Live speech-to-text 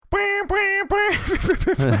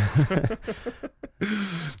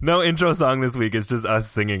No intro song this week. It's just us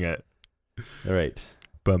singing it. All right.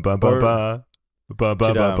 Ba ba ba ba ba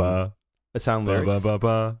ba ba ba. A sound lyrics. Ba ba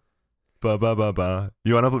ba ba ba ba ba.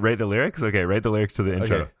 You want to write the lyrics? Okay, write the lyrics to the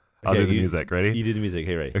intro. Okay. I'll do the music. Ready? You do the music.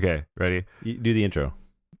 Hey, right. Okay, ready? You do the intro.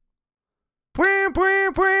 Are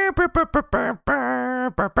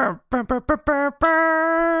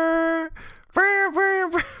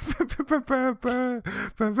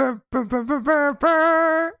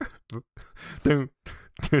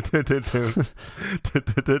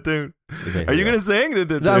you gonna sing?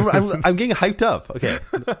 No, I'm getting hyped up. Okay,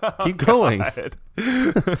 keep going.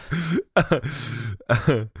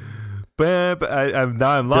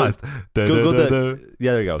 I'm lost. Go yeah,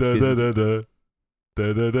 there you go.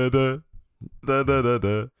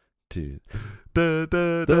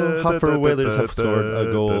 The Hoffer Whalers have scored a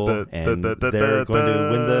goal, and they're going to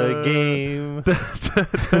win the game.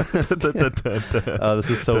 Oh, this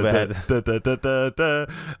is so bad.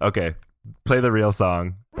 Okay, play the real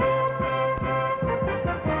song.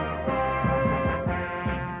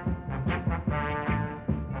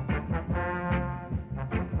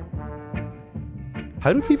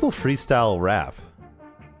 How do people freestyle rap?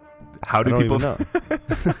 How do people know?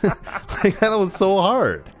 Like, that was so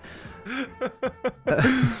hard. Do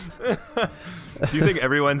you think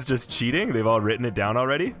everyone's just cheating? They've all written it down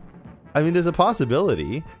already? I mean, there's a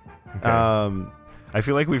possibility. Okay. I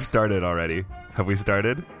feel like we've started already. Have we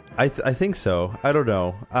started? I think so. I don't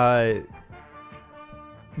know.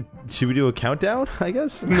 Should we do a countdown, I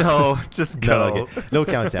guess? No, just go. No, okay. No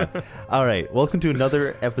countdown. All right. Welcome to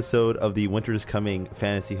another episode of the Winter's Coming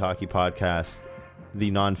Fantasy Hockey Podcast, the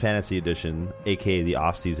non-fantasy edition, aka the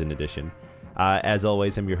off-season edition. As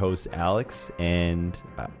always, I'm your host, Alex, and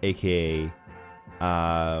aka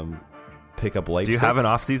Pickup Leipzig. Do you have an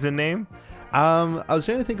off-season name? I was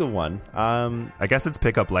trying to think of one. I guess it's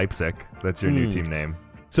Pickup Leipzig. That's your new team name.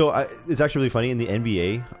 So it's actually really funny in the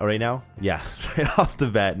NBA right now. Yeah, right off the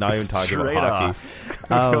bat, not even talking Straight about hockey.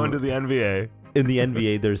 Off. Going to the NBA. In the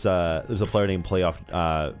NBA, there's a player named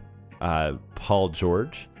Paul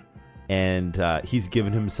George, and he's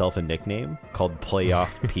given himself a nickname called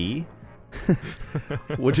Playoff P,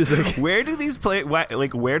 which is like, where do these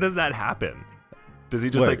where does that happen? Does he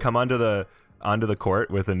just like come onto the court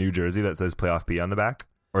with a new jersey that says Playoff P on the back,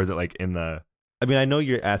 or is it like in the? I mean, I know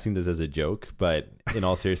you're asking this as a joke, but in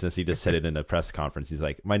all seriousness, he just said it in a press conference. He's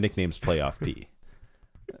like, my nickname's Playoff P.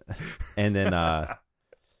 And then,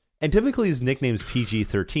 and typically his nickname's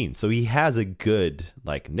PG-13, so he has a good,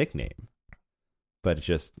 like, nickname. But it's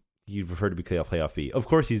just, you prefer to be Playoff P. Of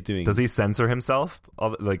course he's doing... Does he censor himself?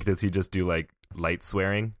 Like, does he just do, like, light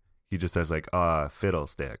swearing? He just says, like,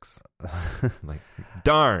 fiddlesticks. Like,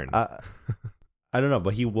 darn. I don't know,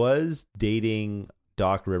 but he was dating...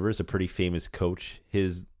 Doc Rivers, a pretty famous coach,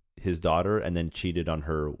 his daughter, and then cheated on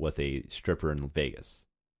her with a stripper in Vegas.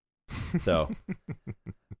 So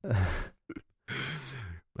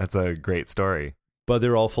that's a great story. But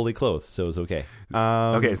they're all fully clothed, so it's okay.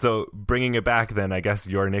 Okay, so bringing it back, then I guess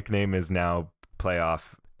your nickname is now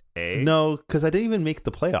Playoff A. No, because I didn't even make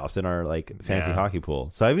the playoffs in our like fantasy hockey pool.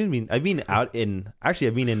 So I've been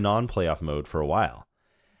in non-playoff mode for a while.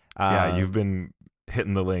 Yeah, you've been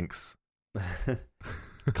hitting the links.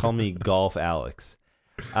 Call me Golf Alex.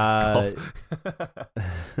 And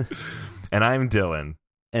I'm Dylan.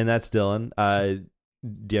 And that's Dylan. Do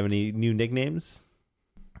you have any new nicknames?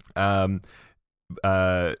 Seventh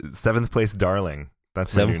Place Darling.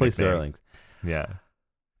 That's Seventh Place Darlings. Yeah.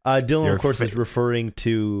 Dylan, of course, is referring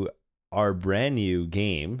to our brand new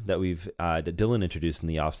game that that Dylan introduced in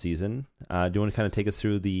the off season. Do you want to kind of take us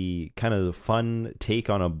through the kind of fun take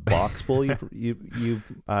on a box pool you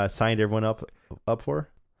signed everyone up for?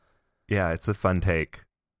 Yeah, it's a fun take.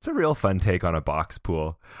 It's a real fun take on a box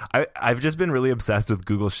pool. I've just been really obsessed with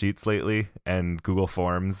Google Sheets lately and Google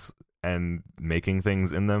Forms and making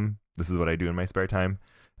things in them. This is what I do in my spare time.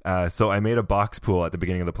 So I made a box pool at the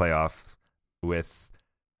beginning of the playoffs with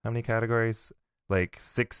how many categories? Like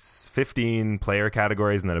 15 player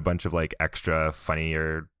categories, and then a bunch of like extra funny,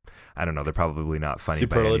 or I don't know, they're probably not funny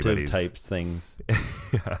superlative by anybody's type things.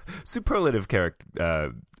 Yeah. Superlative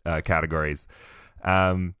categories.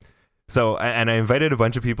 So, and I invited a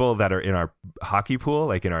bunch of people that are in our hockey pool,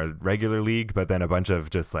 like in our regular league, but then a bunch of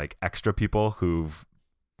just like extra people who've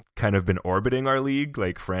kind of been orbiting our league,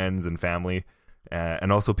 like friends and family,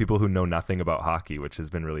 and also people who know nothing about hockey, which has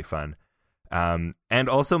been really fun. And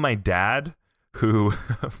also my dad, who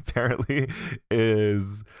apparently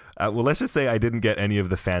is, well, let's just say I didn't get any of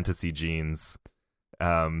the fantasy genes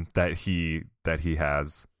that he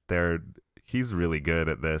has. He's really good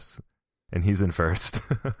at this, and he's in first.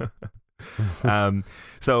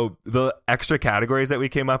 So the extra categories that we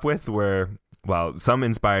came up with were, well, some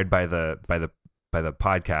inspired by the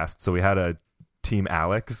podcast. So we had a Team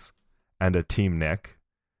Alex and a Team Nick.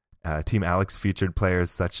 Team Alex featured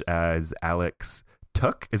players such as Alex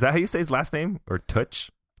Tuck. Is that how you say his last name? Or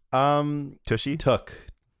Tuch? Tushy? Tuck.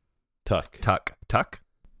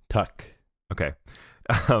 Okay.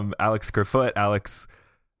 Alex Kerfoot, Alex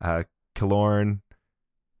Killorn,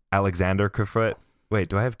 Alexander Kerfoot. Wait,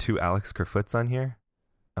 do I have 2 Alex Kerfoots on here?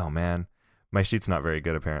 Oh man, my sheet's not very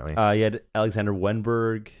good apparently. You had Alexander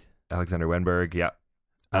Wenberg, yeah.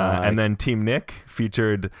 And then Team Nick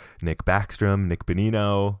featured Nick Backstrom, Nick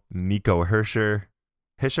Bonino, Nico Hirscher.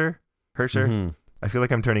 Mm-hmm. I feel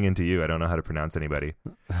like I'm turning into you. I don't know how to pronounce anybody.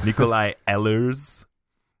 Nikolai Ehlers.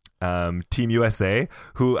 Team USA,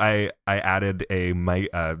 who I added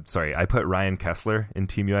I put Ryan Kessler in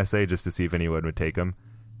Team USA just to see if anyone would take him,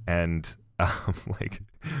 and like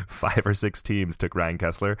 5 or 6 teams took Ryan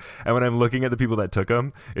Kessler, and when I'm looking at the people that took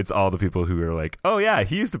him, it's all the people who are like, oh yeah,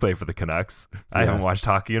 he used to play for the Canucks. I haven't watched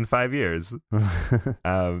hockey in 5 years.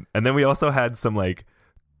 And then we also had some like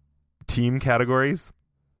team categories.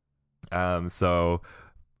 So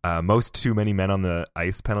most too many men on the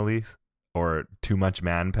ice penalties, or too much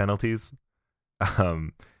man penalties.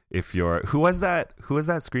 If you're who was that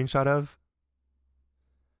screenshot of?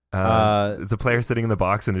 It's a player sitting in the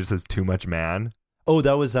box and it just says too much man. Oh,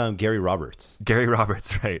 that was Gary Roberts. Gary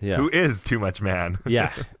Roberts, right? Yeah. Who is too much man?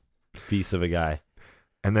 Yeah, piece of a guy.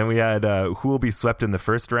 And then we had who will be swept in the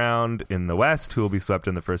first round in the West, who will be swept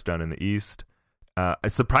in the first round in the East.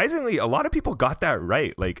 Surprisingly, a lot of people got that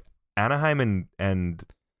right. Like Anaheim and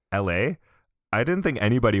LA. I didn't think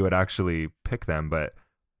anybody would actually pick them, but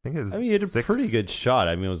I think it's. you had a pretty good shot.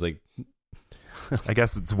 I mean, it was like. I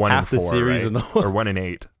guess it's 1 half in 4, the series right? Or 1 in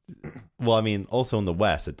 8. Well, I mean, also in the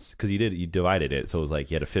West, it's because you divided it, so it was like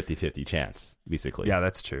you had a 50-50 chance, basically. Yeah,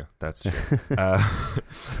 that's true.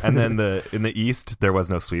 And then in the East, there was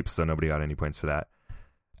no sweeps, so nobody got any points for that.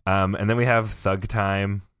 And then we have Thug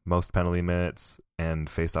Time, most penalty minutes, and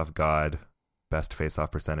Face-Off God, best face-off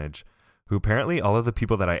percentage. Who apparently all of the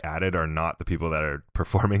people that I added are not the people that are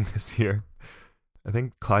performing this year. I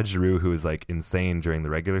think Claude Giroux, who was like insane during the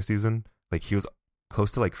regular season, like he was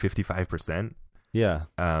close to like 55%. Yeah.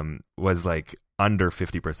 Was like under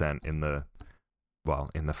 50% in the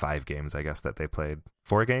 5 games, I guess, that they played.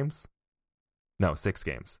 4 games? No, 6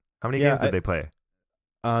 games. How many games did they play?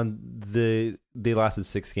 They lasted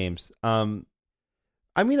 6 games.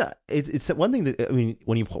 I mean, it's one thing that, I mean,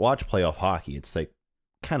 when you watch playoff hockey, it's like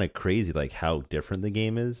kind of crazy, like how different the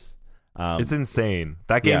game is. It's insane.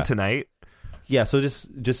 That game tonight. Yeah. So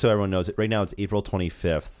just so everyone knows, right now it's April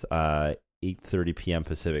 25th, 8:30 p.m.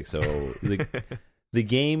 Pacific. So the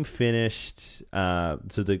game finished.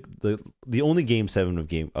 So the only game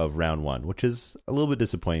 7 of round 1, which is a little bit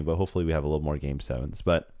disappointing, but hopefully we have a little more game 7s.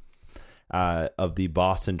 But of the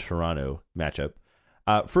Boston-Toronto matchup.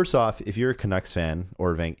 First off, if you're a Canucks fan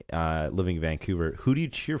or living in Vancouver, who do you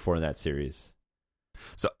cheer for in that series?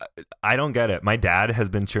 So I don't get it. My dad has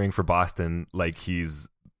been cheering for Boston like he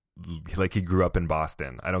grew up in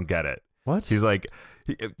Boston. I don't get it. What? He's like,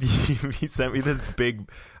 he sent me this big.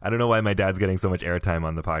 I don't know why my dad's getting so much airtime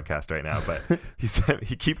on the podcast right now, but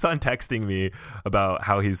he keeps on texting me about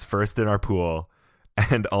how he's first in our pool,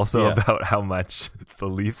 and also about how much the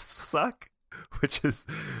Leafs suck. Which is,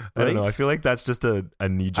 I don't know. I feel like that's just a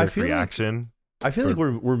knee-jerk reaction. I feel like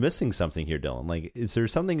we're missing something here, Dylan. Like, is there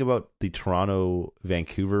something about the Toronto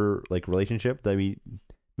Vancouver like relationship that we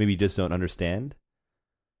maybe just don't understand?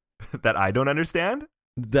 That I don't understand?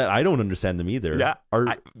 That I don't understand them either. Yeah.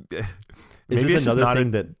 Is this another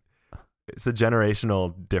thing that it's a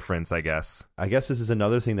generational difference, I guess. I guess this is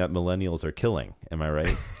another thing that millennials are killing. Am I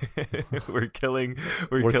right? We're killing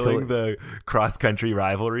the cross-country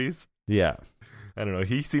rivalries. Yeah. I don't know.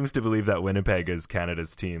 He seems to believe that Winnipeg is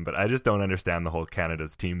Canada's team, but I just don't understand the whole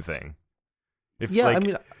Canada's team thing.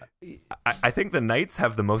 I think the Knights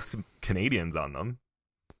have the most Canadians on them.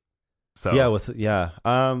 So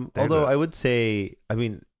although I would say, I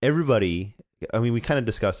mean, everybody. I mean, we kind of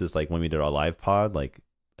discussed this like when we did our live pod, like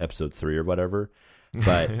episode 3 or whatever.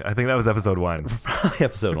 But I think that was episode 1. Probably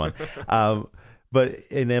episode 1. But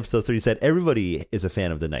in episode 3, he said everybody is a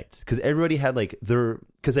fan of the Knights because everybody had like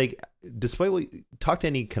despite what talk to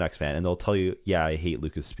any Canucks fan and they'll tell you, yeah, I hate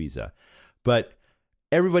Lucas Spiza, but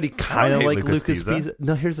everybody kind of like Lucas Spiza.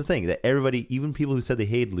 No, here's the thing that everybody, even people who said they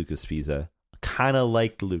hated Lucas Spiza, kind of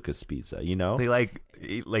liked Lucas Spiza. You know, they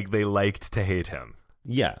they liked to hate him.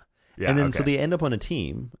 Yeah. Yeah, and then so they end up on a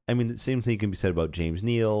team. I mean, the same thing can be said about James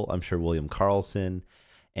Neal. I'm sure William Karlsson,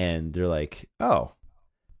 and they're like, oh.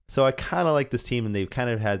 So I kind of like this team, and they've kind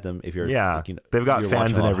of had them. If you're they've got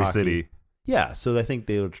fans in every city. Yeah, so I think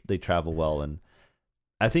they travel well, and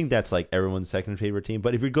I think that's like everyone's second favorite team.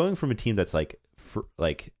 But if you're going from a team that's like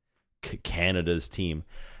Canada's team,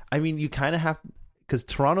 I mean, you kind of have, because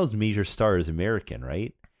Toronto's major star is American,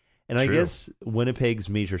 right? And True. I guess Winnipeg's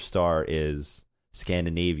major star is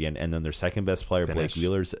Scandinavian, and then their second best player, Finnish. Blake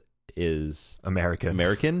Wheeler's, is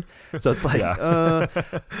American. So it's like,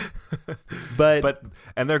 but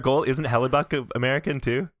and their goal isn't Hellebuck American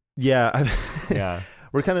too? Yeah, yeah.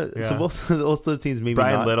 We're kind of so both of the teams maybe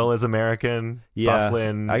Brian not. Little is American. Yeah,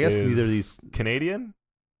 Bufflin I guess is neither of these. Canadian.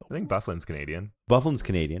 I think Bufflin's Canadian. Bufflin's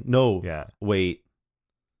Canadian. No. Yeah. Wait.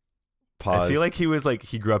 Pause. I feel like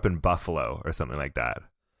he grew up in Buffalo or something like that.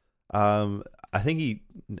 I think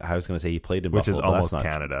I was going to say he played in which Buffalo, is almost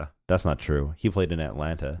Canada. That's not true. He played in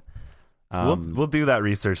Atlanta. We'll do that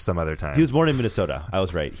research some other time. He was born in Minnesota. I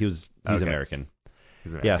was right. He's okay. American.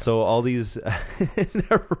 He's American. Yeah. So all these.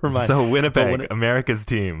 Never mind. So Winnipeg, America's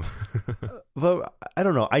team. But I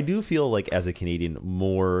don't know. I do feel like as a Canadian,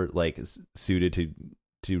 more like suited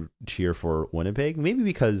to cheer for Winnipeg. Maybe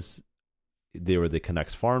because they were the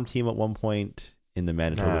Canucks farm team at one point in the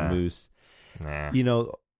Manitoba Moose. You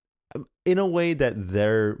know, in a way that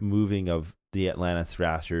their moving of the Atlanta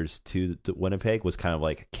Thrashers to Winnipeg was kind of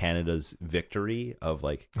like Canada's victory of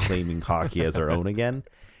like claiming hockey as our own again.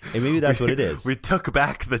 And maybe that's what it is. We took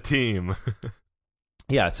back the team.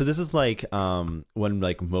 Yeah, so this is like when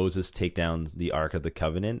like Moses take down the Ark of the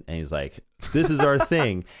Covenant, and he's like, "This is our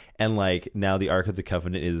thing," and like now the Ark of the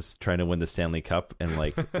Covenant is trying to win the Stanley Cup, and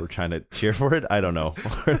like we're trying to cheer for it. I don't know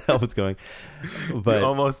where the hell it's going, but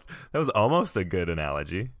that was almost a good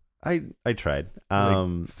analogy. I tried.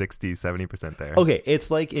 60-70% there. Okay,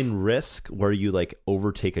 it's like in Risk where you like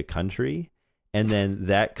overtake a country, and then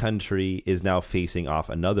that country is now facing off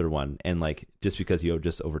another one, and like just because you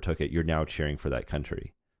just overtook it, you're now cheering for that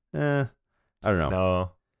country. I don't know.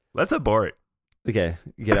 No, let's abort. Okay,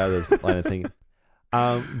 get out of this line of thinking.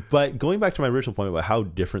 But going back to my original point about how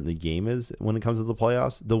different the game is when it comes to the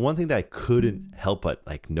playoffs, the one thing that I couldn't help but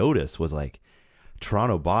like notice was like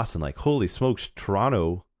Toronto, Boston. Like, holy smokes,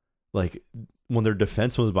 Toronto! Like when their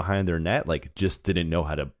defense was behind their net, like just didn't know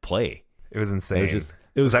how to play. It was insane.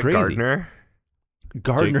 It was that crazy.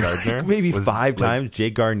 Gardner, like, maybe was, 5 times.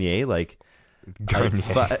 Jake Garnier,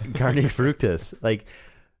 Garnier Fructus, like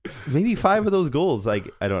maybe 5 of those goals. Like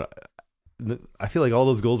I feel like all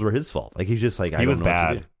those goals were his fault. Like he's just like, he was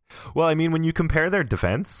bad. Well, I mean, when you compare their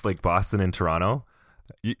defense, like Boston and Toronto,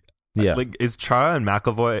 like is Chara and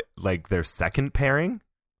McAvoy like their second pairing?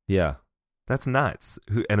 Yeah. That's nuts.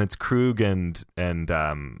 And it's Krug and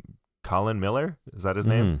Colin Miller. Is that his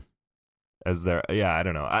name? As their I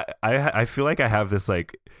don't know. I feel like I have this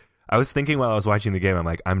like. I was thinking while I was watching the game, I'm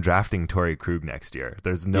like, I'm drafting Torrey Krug next year.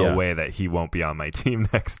 There's no way that he won't be on my team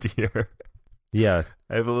next year. Yeah,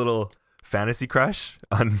 I have a little fantasy crush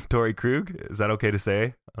on Torrey Krug. Is that okay to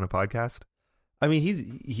say on a podcast? I mean,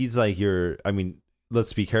 he's like your. I mean,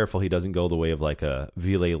 let's be careful he doesn't go the way of like a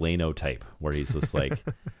Ville Leno type, where he's just like,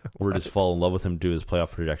 we're just fall in love with him to his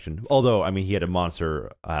playoff projection. Although, I mean, he had a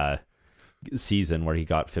monster season where he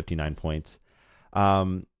got 59 points.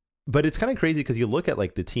 But it's kind of crazy because you look at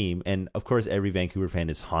like the team, and of course, every Vancouver fan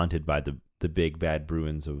is haunted by the big bad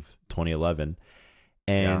Bruins of 2011.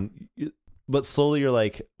 But slowly you're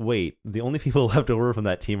like, wait, the only people left over from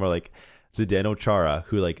that team are like Zdeno Chara,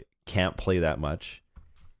 who like can't play that much.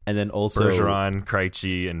 And then also Bergeron,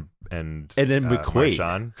 Krejci, and then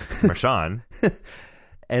McQuaid, Marchand,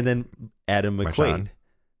 and then Adam McQuaid,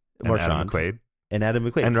 and Adam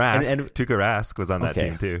McQuaid, and Rask. And Tuukka Rask was on that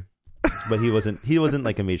team too, but he wasn't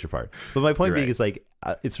like a major part. But my point being right. is like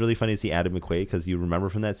it's really funny to see Adam McQuaid because you remember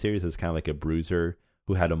from that series as kind of like a bruiser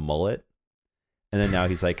who had a mullet, and then now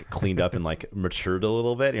he's like cleaned up and like matured a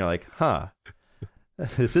little bit. And you're like, huh,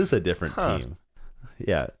 this is a different team.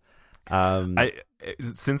 Yeah.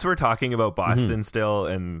 Since we're talking about Boston still,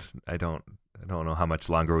 and I don't know how much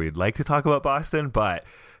longer we'd like to talk about Boston, but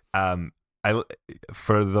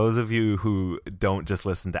for those of you who don't just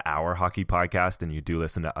listen to our hockey podcast and you do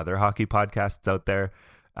listen to other hockey podcasts out there,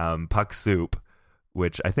 Puck Soup,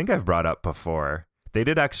 which I think I've brought up before, they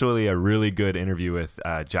did actually a really good interview with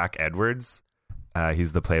Jack Edwards.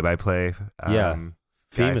 He's the play-by-play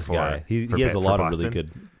famous guy. He has a lot of really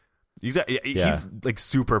good. He's like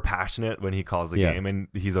super passionate when he calls the game, and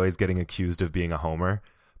he's always getting accused of being a homer.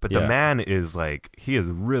 But the man is like, he is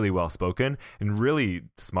really well spoken and really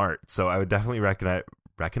smart. So I would definitely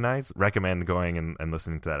recommend going and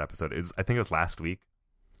listening to that episode. I think it was last week.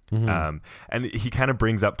 And he kind of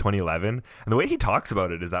brings up 2011, and the way he talks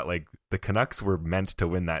about it is that like the Canucks were meant to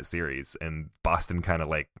win that series, and Boston kind of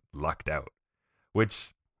like lucked out,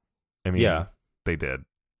 which I mean, they did,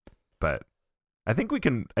 but I think we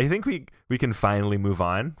can finally move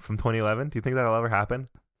on from 2011. Do you think that'll ever happen?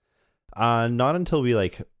 Not until we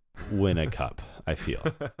like win a cup, I feel,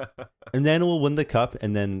 and then we'll win the cup,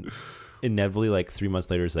 and then inevitably like 3 months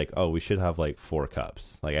later, it's like, oh, we should have like 4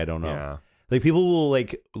 cups. Like I don't know. Yeah. Like people will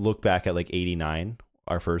like look back at like 89,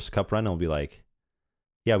 our first cup run, and will be like,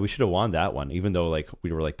 yeah, we should have won that one, even though like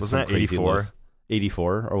we were like wasn't that 84?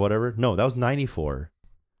 84 or whatever. No, that was 94.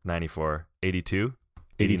 94, 82,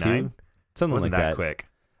 89. Something wasn't like that that. quick.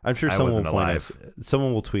 I'm sure someone will point us.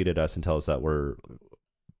 Someone will tweet at us and tell us that we're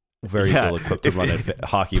very ill equipped to run a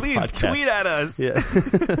hockey Please podcast. tweet at us.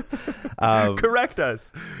 Yeah. Correct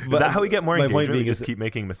us. Is that how we get more engagement? We just keep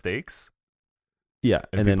making mistakes. Yeah,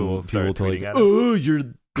 and then people will tell like, oh, you're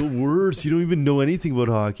the worst. You don't even know anything about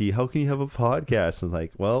hockey. How can you have a podcast? And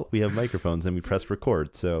like, well, we have microphones and we press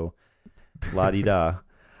record, so la-di-da.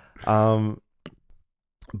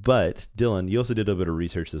 But Dylan, you also did a bit of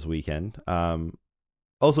research this weekend.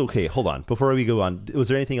 Also, okay, hold on. Before we go on, was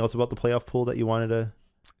there anything else about the playoff pool that you wanted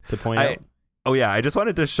to point out? Oh yeah, I just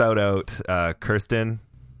wanted to shout out Kirsten.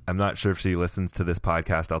 I'm not sure if she listens to this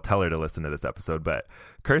podcast. I'll tell her to listen to this episode. But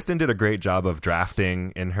Kirsten did a great job of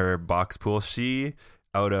drafting in her box pool. She,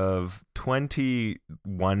 out of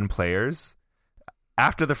 21 players,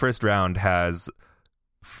 after the first round, has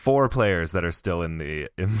 4 players that are still oh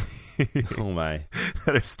my,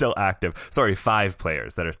 that are still active. Sorry, 5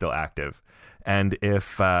 players that are still active. And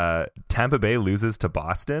if Tampa Bay loses to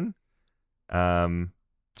Boston,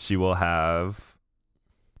 she will have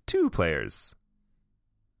 2 players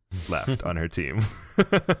left on her team.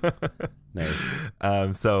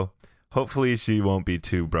 Nice. So hopefully she won't be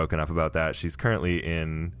too broken up about that. She's currently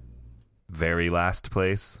in very last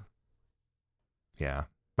place. Yeah.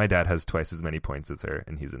 My dad has twice as many points as her,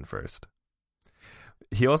 and he's in first.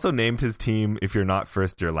 He also named his team "If you're not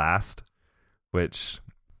first, you're last," which,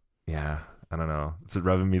 yeah, I don't know. It's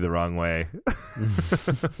rubbing me the wrong way.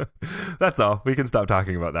 That's all. We can stop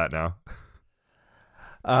talking about that now.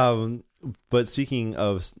 But speaking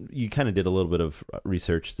of, you kind of did a little bit of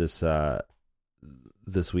research this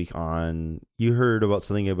week on. You heard about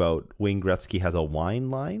something about Wayne Gretzky has a wine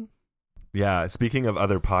line. Yeah. Speaking of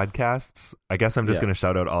other podcasts, I guess I'm just going to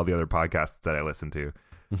shout out all the other podcasts that I listen to.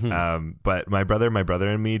 Mm-hmm. But my brother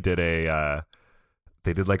and me did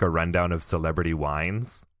they did like a rundown of celebrity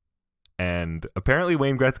wines, and apparently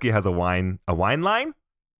Wayne Gretzky has a wine line,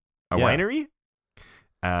 winery.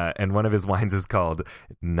 And one of his wines is called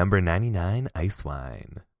Number 99 Ice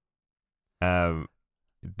Wine. Do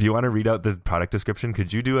you want to read out the product description?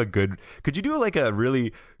 Could you do like a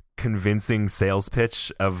really convincing sales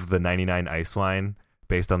pitch of the 99 Ice Wine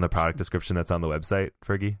based on the product description that's on the website,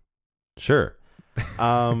 Fergie? Sure.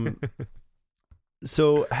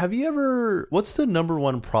 So what's the number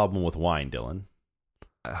one problem with wine, Dylan?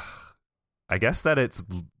 I guess that it's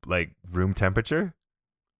like room temperature.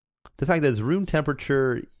 The fact that it's room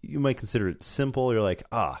temperature, you might consider it simple. You're like,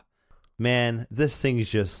 man, this thing's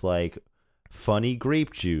just like funny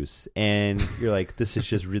grape juice. And you're like, this is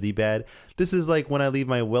just really bad. This is like when I leave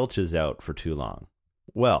my Welch's out for too long.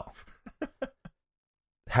 Well,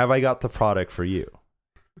 have I got the product for you?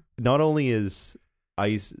 Not only is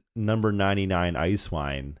Number 99 Ice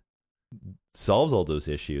Wine solves all those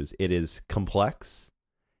issues, it is complex,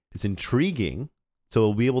 it's intriguing, so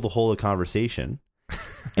we'll be able to hold a conversation.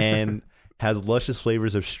 And has luscious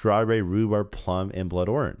flavors of strawberry, rhubarb, plum, and blood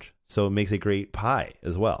orange. So it makes a great pie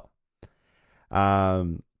as well.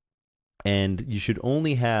 And you should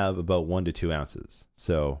only have about 1 to 2 ounces.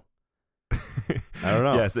 So I don't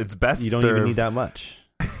know. Yes, it's best. You don't even need that much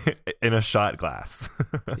in a shot glass.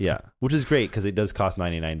 Yeah, which is great because it does cost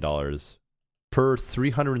 $99 per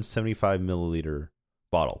 375 milliliter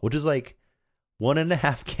bottle, which is like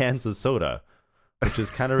 1.5 cans of soda. Which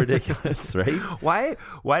is kind of ridiculous, right?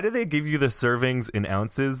 Why do they give you the servings in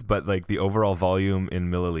ounces, but like the overall volume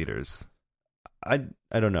in milliliters? I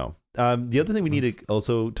don't know. The other thing we need to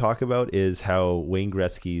also talk about is how Wayne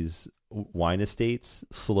Gretzky's wine estate's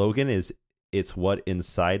slogan is "It's what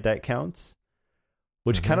inside that counts,"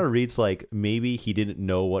 which kind of reads like maybe he didn't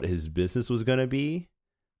know what his business was going to be,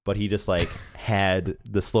 but he just like had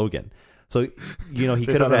the slogan. So, you know, he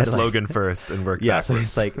could have had a slogan first and worked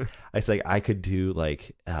backwards. So it's like I could do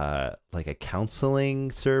like a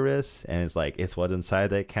counseling service, and it's like it's what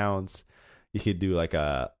inside that counts. You could do like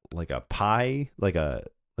a pie, like a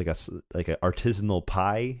artisanal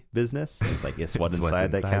pie business. It's like it's what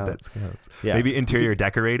inside that counts. Yeah. Maybe interior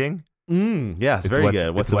decorating. Yeah, it's very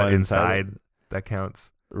good. What's what inside that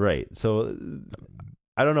counts? Right. So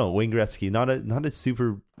I don't know. Wayne Gretzky, not a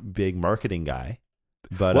super big marketing guy,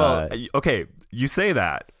 but okay, you say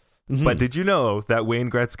that, but did you know that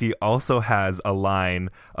Wayne Gretzky also has a line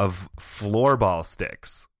of floorball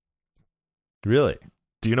sticks? Really?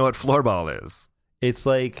 Do you know what floorball is? It's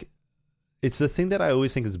like it's the thing that I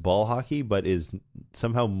always think is ball hockey, but is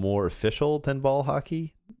somehow more official than ball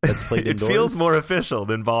hockey. That's played It indoors. feels more official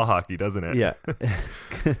than ball hockey, doesn't it? Yeah.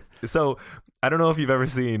 So I don't know if you've ever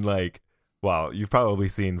seen you've probably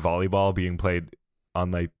seen volleyball being played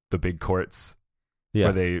on like the big courts,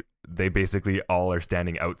 where they basically all are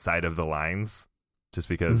standing outside of the lines just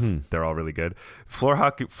because they're all really good.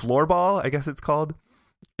 Floorball, I guess it's called,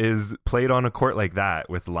 is played on a court like that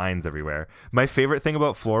with lines everywhere. My favorite thing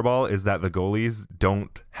about floorball is that the goalies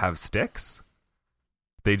don't have sticks.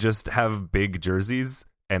 They just have big jerseys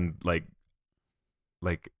and like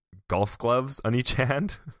golf gloves on each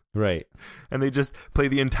hand. Right. And they just play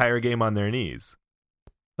the entire game on their knees.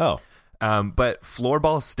 Oh. But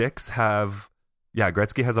floorball sticks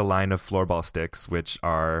Gretzky has a line of floorball sticks, which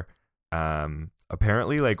are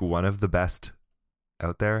apparently like one of the best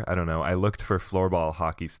out there. I don't know. I looked for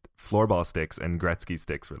floorball sticks, and Gretzky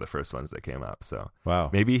sticks were the first ones that came up. So wow.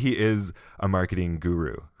 Maybe he is a marketing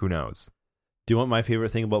guru. Who knows? Do you know what my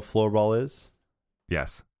favorite thing about floorball is?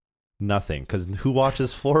 Yes. Nothing, because who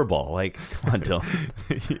watches floorball? Like, come on,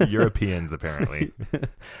 Dylan. Europeans, apparently. Did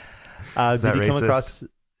you come across?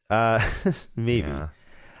 Maybe. Yeah.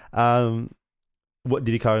 What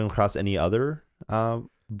did you come across? Any other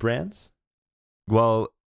brands? Well,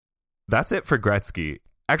 that's it for Gretzky.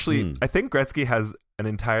 Actually, I think Gretzky has an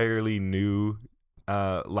entirely new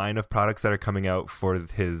line of products that are coming out for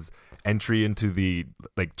his entry into the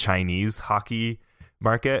like Chinese hockey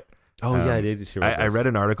market. Oh yeah, I did hear about I read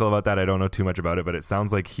an article about that. I don't know too much about it, but it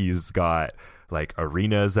sounds like he's got like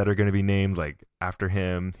arenas that are going to be named like after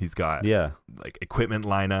him. He's got like equipment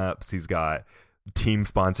lineups. He's got team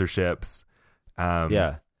sponsorships.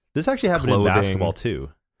 This actually happened in basketball too.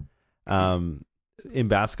 In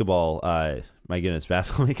basketball, my goodness,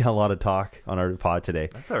 basketball making a lot of talk on our pod today.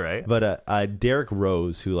 That's all right. But Derrick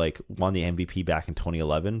Rose, who like won the MVP back in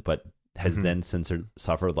 2011, but has then since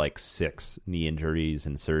suffered like 6 knee injuries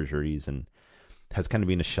and surgeries and has kind of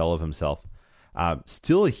been a shell of himself.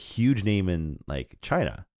 Still a huge name in like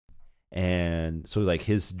China. And so like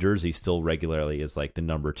his jersey still regularly is like the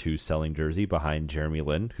number 2 selling jersey behind Jeremy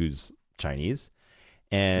Lin, who's Chinese.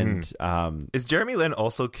 And is Jeremy Lin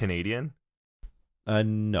also Canadian?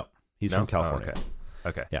 No, he's from California. Oh,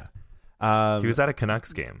 okay. Yeah. He was at a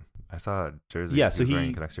Canucks game. I saw a jersey. Yeah, he was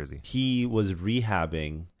wearing a Canucks jersey. He was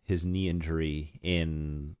rehabbing his knee injury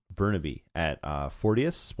in Burnaby at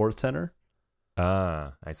Fortius Sports Center.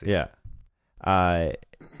 I see. Yeah.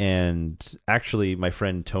 And actually, my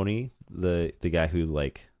friend Tony, the guy who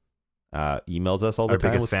like emails us all the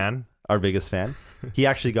time, our biggest fan, he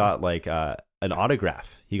actually got like an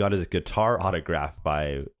autograph. He got his guitar autograph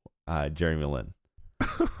by Jeremy Lin.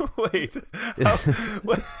 Wait,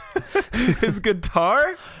 what? His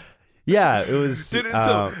guitar? Yeah, it was.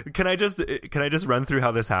 So can I just run through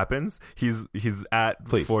how this happens? He's at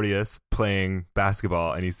Fortius playing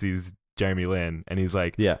basketball, and he sees Jeremy Lin, and he's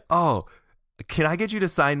like, "Yeah, oh, can I get you to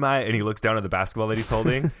sign my?" And he looks down at the basketball that he's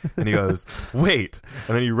holding, and he goes, "Wait!"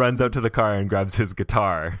 And then he runs out to the car and grabs his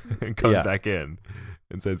guitar and comes back in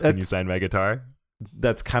and says, "Can you sign my guitar?"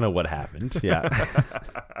 That's kind of what happened. Yeah.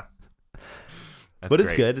 But great.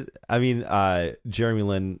 It's good. I mean, Jeremy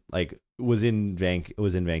Lin like was in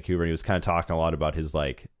Vancouver, and he was kind of talking a lot about his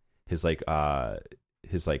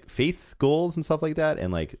faith goals and stuff like that.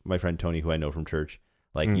 And like my friend Tony, who I know from church,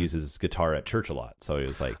 like uses guitar at church a lot, so he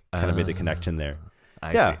was like kind of made the connection there.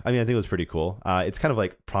 I see. I mean, I think it was pretty cool. It's kind of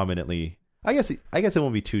like prominently. I guess it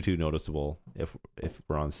won't be too noticeable if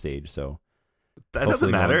we're on stage. So. That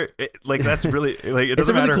doesn't matter. That's really like it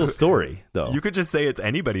doesn't matter. It's a really cool story, though. You could just say it's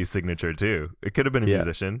anybody's signature too. It could have been a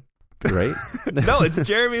musician, right? No, it's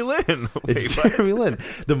Jeremy Lin. It's Jeremy Lin,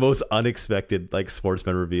 the most unexpected like sports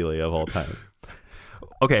memorabilia of all time.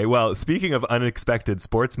 Okay, well, speaking of unexpected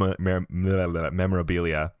sports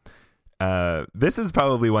memorabilia, this is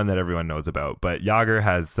probably one that everyone knows about. But Yager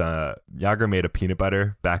made a peanut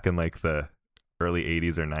butter back in like the early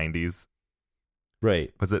 '80s or '90s.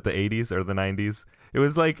 Right. Was it the 80s or the 90s? It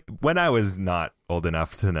was like when I was not old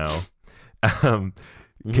enough to know.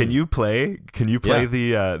 Can you play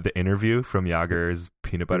the interview from Yager's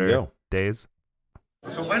peanut butter days?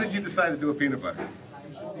 So why did you decide to do a peanut butter?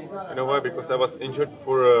 You know why? Because I was injured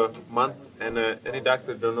for a month and any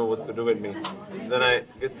doctor don't know what to do with me. Then I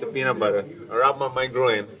get the peanut butter, I wrap my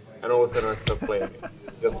groin, and all of a sudden I start playing.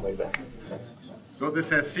 just like that. So this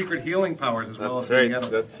has secret healing powers as well as That's right. being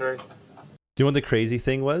edible. That's right. Do you know what the crazy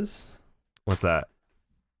thing was? What's that?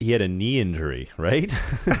 He had a knee injury, right?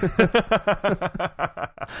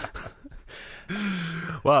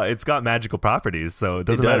 Well, it's got magical properties, so it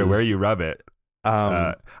doesn't It matter does. where you rub it.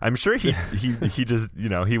 I'm sure he just,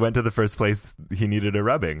 he went to the first place he needed a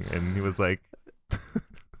rubbing, and he was like,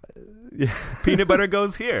 peanut butter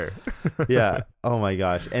goes here. Yeah. Oh my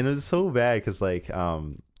gosh. And it was so bad because like,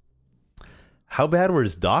 how bad were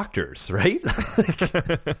his doctors, right?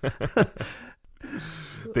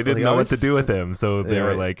 They didn't know what to do with him, so they Yeah, were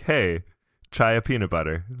right. like, hey, try a peanut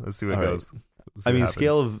butter. Let's see what All right. goes. Let's see I what mean, happens.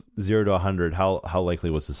 scale of 0 to 100, how likely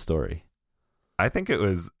was the story? I think it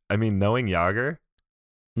was, knowing Yager,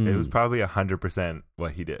 it was Mm. probably 100%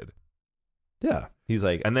 what he did. Yeah. He's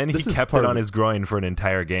like, And then he this is kept part it of on his groin for an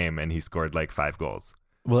entire game, and he scored like 5 goals.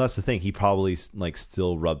 Well, that's the thing. He probably like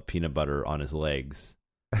still rubbed peanut butter on his legs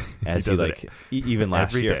as he does like it even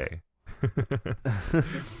last every year. day.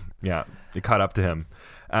 Yeah, it caught up to him.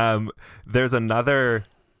 There's another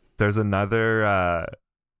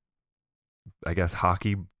I guess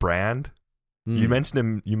hockey brand. You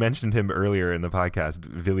mentioned him earlier in the podcast,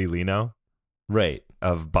 Ville Lino Right.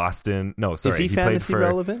 of Boston. No, sorry, Is he played fantasy for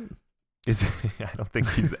relevant? I don't think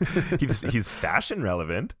he's fashion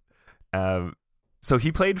relevant. So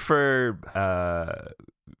he played for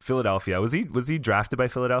Philadelphia. Was he drafted by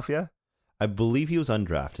Philadelphia? I believe he was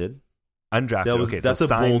undrafted. Undrafted. That's so a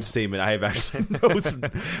signed, bold statement. I have actually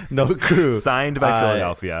no clue. signed by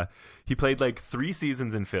Philadelphia. He played like 3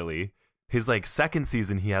 seasons in Philly. His like second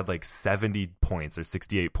season, he had like 70 points or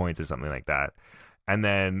 68 points or something like that. And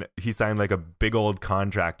then he signed like a big old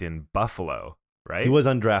contract in Buffalo, right? He was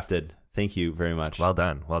undrafted. Thank you very much. Well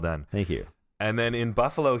done. Thank you. And then in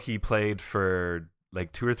Buffalo, he played for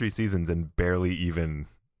like 2 or 3 seasons and barely even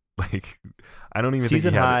like, I don't even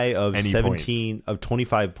Season think he had high of any 17 points. of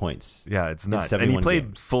 25 points. Yeah, it's nuts. And 71 he played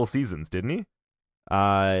games. full seasons, didn't he?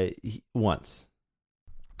 Once.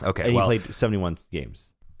 Okay, And well, he played 71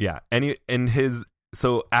 games. yeah.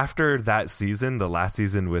 So after that season, the last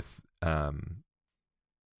season with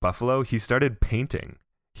Buffalo, he started painting.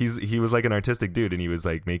 He was like an artistic dude, and he was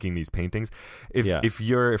like making these paintings. If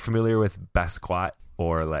you're familiar with Basquiat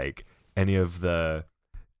or like any of the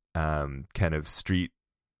kind of street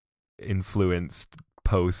influenced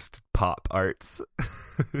post pop arts,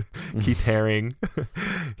 Keith Haring,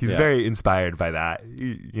 he's very inspired by that.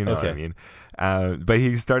 You know what I mean? But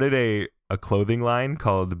he started a clothing line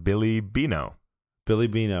called Billy Bino. Billy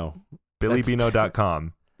Bino.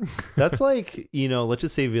 BillyBino.com. That's like, let's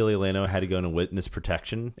just say Ville Leno had to go into witness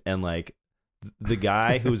protection, and like the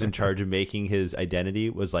guy who was in charge of making his identity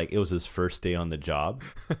was like, it was his first day on the job.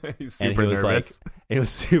 He's And super he was nervous. he was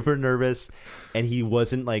super nervous, and he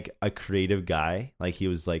wasn't like a creative guy. Like he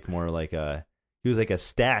was like more like a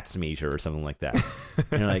stats major or something like that.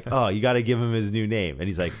 And you're like, oh, you got to give him his new name. And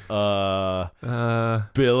he's like,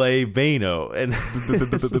 Billy Bino. And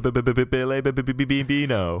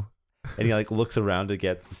Bino. and he like looks around to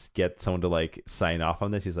get someone to like sign off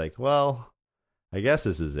on this. He's like, well, I guess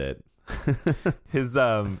this is it. His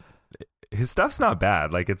stuff's not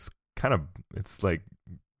bad. Like it's like,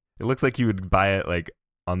 it looks like you would buy it like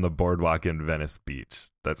on the boardwalk in Venice Beach.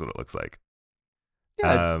 That's what it looks like.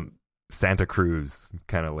 Yeah. Santa Cruz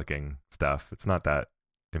kind of looking stuff. It's not that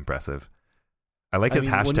impressive. I like his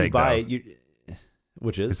hashtag. When you buy though. it,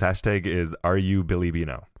 which is? His hashtag is Are You Billy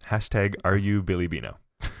Bino? Hashtag Are You Billy Bino?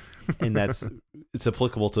 And it's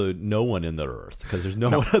applicable to no one in the earth because there's no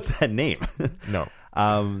one with that name. No.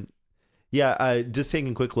 Just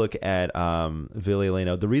taking a quick look at Ville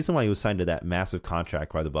Leno. The reason why he was signed to that massive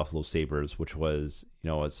contract by the Buffalo Sabres, which was,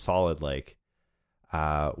 a solid like,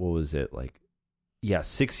 what was it like? Yeah,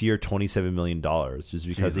 6-year, $27 million, was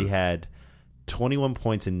because he had 21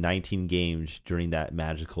 points in 19 games during that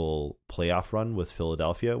magical playoff run with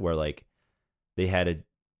Philadelphia, where like they had a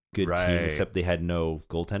good team, except they had no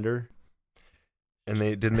goaltender. And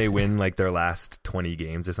they win like their last 20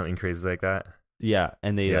 games or something crazy like that. Yeah,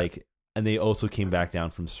 and they also came back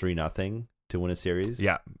down from 3-0 to win a series.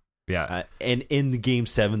 Yeah. And in the game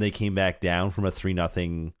 7, they came back down from a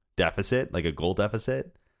 3-0 deficit, like a goal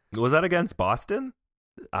deficit. Was that against Boston?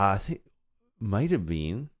 I think might have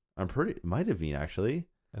been. Might have been actually.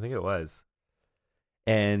 I think it was.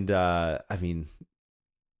 And I mean,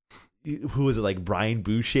 who was it? Like Brian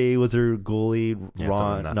Boucher was their goalie. Yeah,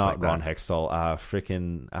 Ron like Hextall.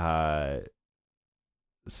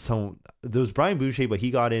 There was Brian Boucher, but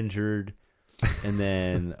he got injured. And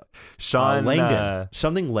then Sean Langdon,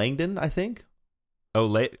 something Langdon, I think. Michael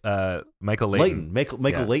Layton.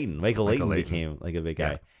 Michael Layton became like a big guy.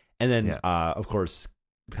 Yeah. And then, of course,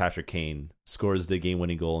 Patrick Kane scores the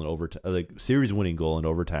game-winning goal in overtime, the series-winning goal in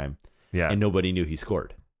overtime. Yeah. And nobody knew he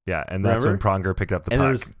scored. Yeah, and that's Remember? when Pronger picked up the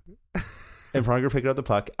puck. And Pronger picked up the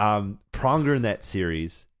puck. Pronger in that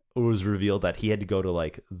series, it was revealed that he had to go to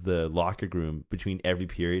like the locker room between every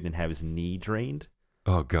period and have his knee drained.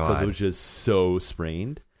 Oh god, because it was just so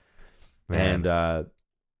sprained. Man. And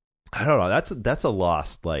I don't know. That's a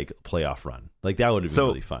lost like playoff run. Like that would have been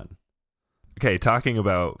really fun. Okay, talking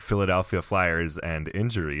about Philadelphia Flyers and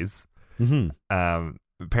injuries. Mm-hmm.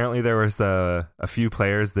 Apparently there was a few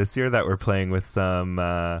players this year that were playing with some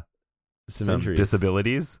injuries.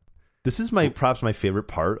 Disabilities. This is my favorite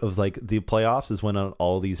part of like the playoffs is when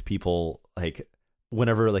all these people like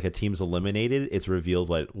whenever like a team's eliminated, it's revealed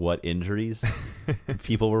what injuries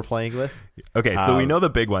people were playing with. Okay, so we know the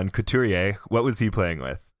big one, Couturier. What was he playing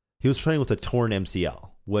with? He was playing with a torn MCL,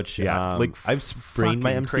 which I've sprained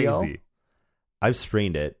my MCL. Crazy. I've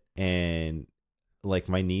sprained it, and like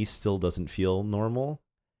my knee still doesn't feel normal.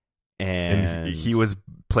 And he was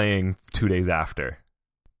playing 2 days after.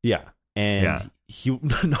 Yeah, and he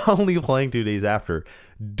not only playing 2 days after,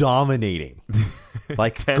 dominating,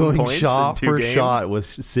 like going shot for shot with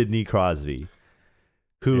Sidney Crosby,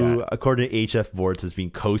 who, according to HF Boards, has been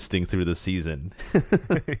coasting through the season.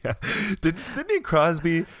 Did Sidney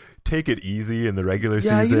Crosby take it easy in the regular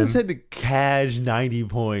season? Yeah, he just had to cash 90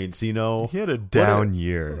 points, you know? He had a down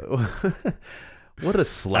year. What a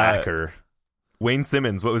slacker. Wayne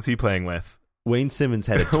Simmons, what was he playing with? Wayne Simmons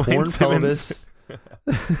had a torn pelvis.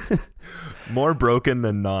 More broken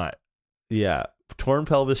than not. Yeah. Torn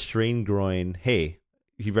pelvis, strained groin. Hey,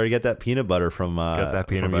 you better get that peanut butter from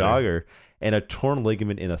Yager. And a torn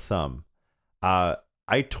ligament in a thumb. I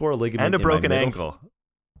tore a ligament and a broken ankle.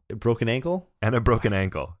 A broken ankle? And a broken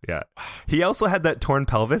ankle, yeah. He also had that torn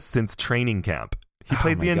pelvis since training camp. He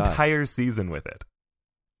played the entire season with it.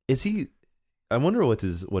 Is he... I wonder what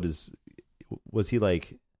is... Was he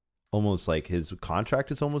like... Almost like his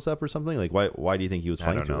contract is almost up or something? Like, why do you think he was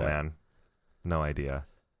playing through that? I don't know, man.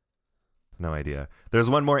 No idea. There's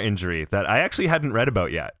one more injury that I actually hadn't read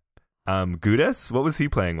about yet. Gudas, what was he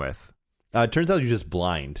playing with? It turns out you're just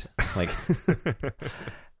blind. Like,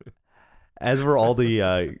 as were all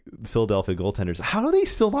the Philadelphia goaltenders. How do they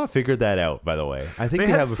still not figure that out, by the way? I think they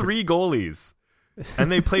have 3 goalies, and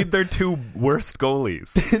they played their 2 worst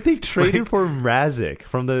goalies. They traded for Mrazek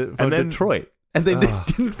from Detroit. And they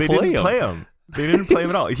didn't play him. They didn't play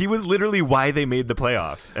him at all. He was literally why they made the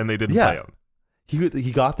playoffs, and they didn't play him.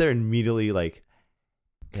 He got there and immediately like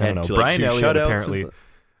I don't know. Brian Elliott apparently.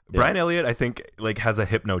 Brian Elliott, I think, like has a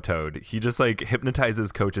hypnotoad. He just like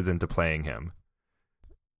hypnotizes coaches into playing him.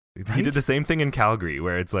 Right? He did the same thing in Calgary,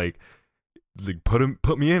 where it's like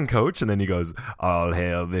put me in, coach, and then he goes, "All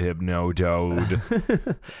hail the hypnotoad."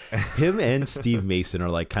 Him and Steve Mason are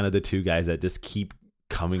like kind of the 2 guys that just keep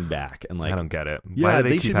coming back, and like I don't get it. Why do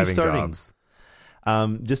they keep having jobs?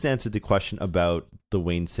 Just to answer the question about the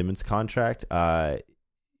Wayne Simmons contract.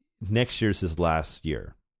 Next year's his last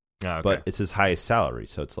year, but it's his highest salary,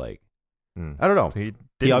 so it's like I don't know.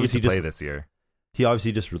 He obviously play this year. He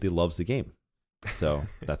obviously just really loves the game, so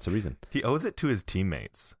that's the reason. He owes it to his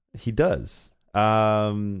teammates. He does.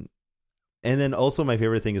 And then also my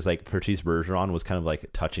favorite thing is like Patrice Bergeron was kind of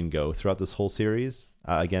like touch and go throughout this whole series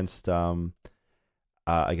against Toronto,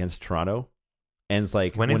 and it's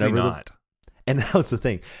like when is he not? And that was the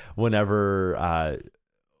thing. Whenever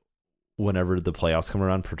the playoffs come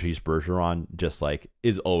around, Patrice Bergeron just like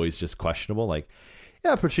is always just questionable. Like,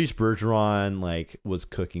 yeah, Patrice Bergeron like was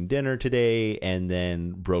cooking dinner today and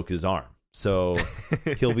then broke his arm, so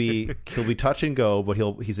he'll be touch and go, but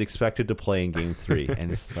he's expected to play in Game 3,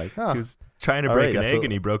 and it's like, he was trying to break an egg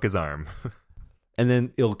and he broke his arm. And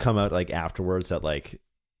then it'll come out like afterwards that like,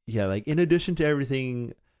 yeah, like in addition to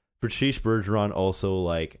everything, Patrice Bergeron also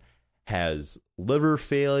like has liver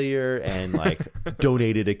failure and like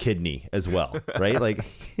donated a kidney as well, right? Like,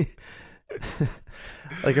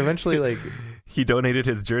 like eventually, like he donated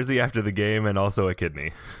his jersey after the game and also a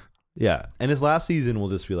kidney. Yeah, and his last season will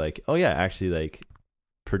just be like, oh yeah, actually, like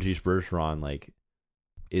Patrice Bergeron like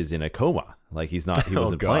is in a coma, like he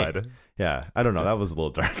wasn't playing. Yeah, I don't know, that was a little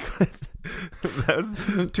dark. That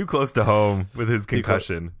was too close to home with his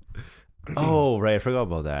concussion. Oh right, I forgot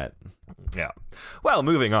about that. Yeah. Well,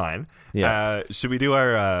 moving on. Yeah. Should we do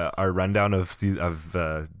our rundown of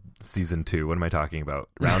season 2? What am I talking about?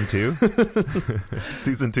 Round 2?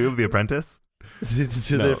 Season 2 of The Apprentice?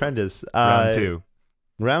 Season 2 of The Apprentice. Round 2.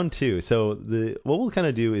 Round 2. So what we'll kind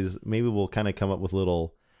of do is maybe we'll kind of come up with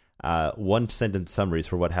little 1-sentence summaries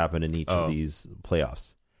for what happened in each of these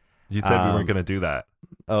playoffs. You said we weren't going to do that.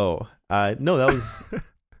 No, that was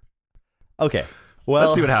okay. Well,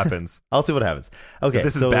 let's see what happens. I'll see what happens. Okay, If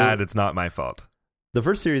this is bad, it's not my fault. The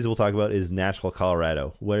first series we'll talk about is Nashville,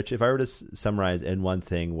 Colorado, which, if I were to summarize in one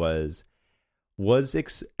thing, was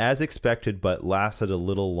as expected, but lasted a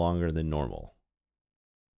little longer than normal.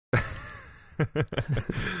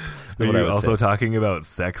 Are you also talking about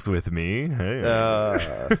sex with me? Hey. I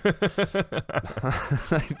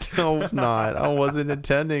don't not. I wasn't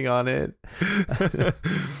intending on it.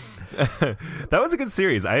 That was a good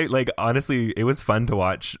series. I honestly, it was fun to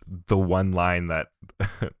watch the one line that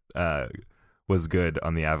was good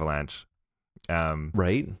on the Avalanche.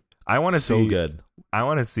 Right? I want to so see good. I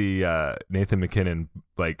want to see Nathan McKinnon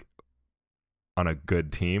on a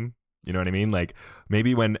good team. You know what I mean? Like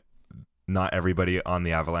maybe when not everybody on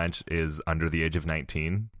the Avalanche is under the age of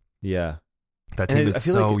 19. Yeah. That team is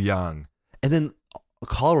so young. And then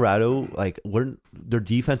Colorado, their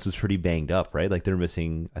defense was pretty banged up, right? Like they're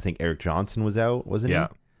missing, I think Eric Johnson was out, wasn't he?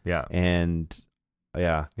 Yeah. And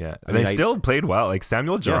yeah. And they still played well. Like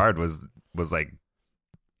Samuel Girard was like,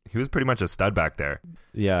 he was pretty much a stud back there.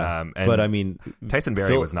 Yeah. And but I mean, Tyson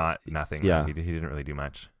Barrie was nothing. Yeah. He didn't really do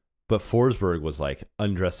much. But Forsberg was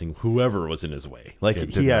undressing whoever was in his way.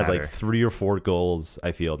 He had matter. 3 or 4 goals,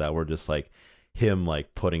 I feel, that were just him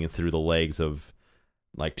putting it through the legs of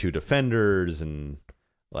 2 defenders and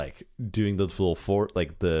doing the little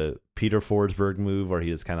the Peter Forsberg move where he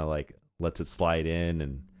just kind of lets it slide in,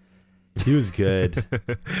 and he was good.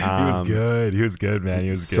 He was good, man.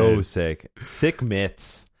 He was so good. Sick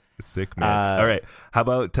mitts. All right. How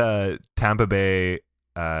about Tampa Bay,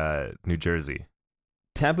 New Jersey?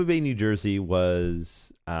 Tampa Bay, New Jersey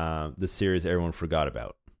was the series everyone forgot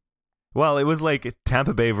about. Well, it was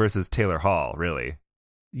Tampa Bay versus Taylor Hall, really.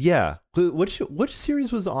 Yeah. Which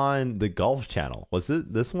series was on the Golf Channel? Was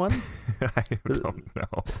it this one? I don't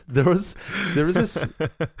know. There was this.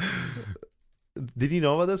 Did you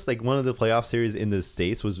know about this? One of the playoff series in the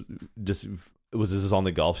States was just on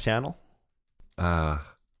the Golf Channel.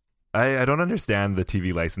 I don't understand the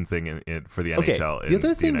TV licensing for the NHL. The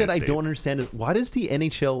other thing that I States. don't understand is why does the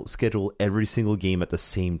NHL schedule every single game at the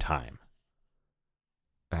same time?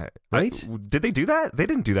 Right? Did they do that? They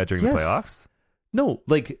didn't do that during the playoffs. No,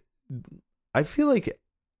 I feel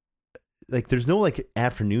there's no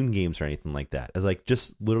afternoon games or anything like that. It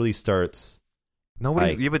just literally starts.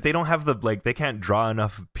 Nobody, but they don't have they can't draw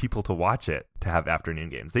enough people to watch it to have afternoon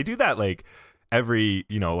games. They do that every,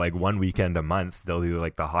 one weekend a month. They'll do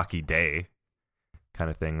the hockey day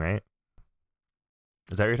kind of thing, right?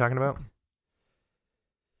 Is that what you're talking about?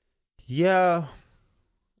 Yeah.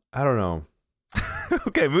 I don't know.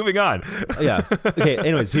 Okay, moving on. Yeah. Okay,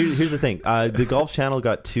 anyways, here's the thing. The Golf Channel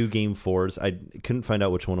got 2 Game 4s. I couldn't find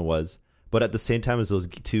out which one it was. But at the same time as those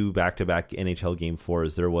 2 back-to-back NHL Game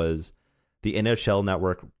 4s, there was the NHL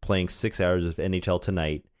Network playing 6 hours of NHL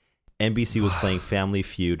Tonight. NBC was playing Family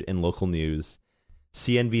Feud and local news.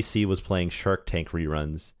 CNBC was playing Shark Tank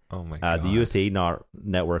reruns. Oh my God. The USA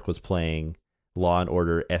Network was playing Law and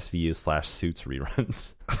Order SVU/Suits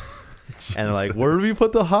reruns. And they're like, where do we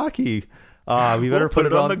put the hockey? We better put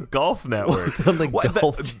it on the Golf Network. On the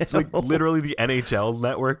Golf Channel. Literally, the NHL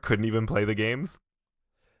Network couldn't even play the games.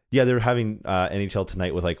 Yeah, they were having NHL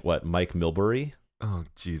Tonight with Mike Milbury. Oh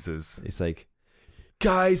Jesus! It's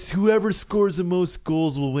guys, whoever scores the most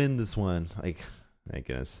goals will win this one. My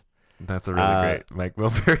goodness. That's a really great Mike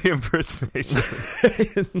Milbury impersonation.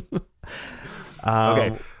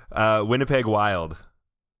 Okay, Winnipeg Wild.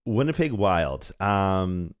 Winnipeg Wild.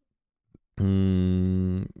 I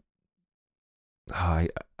don't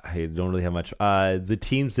really have much. The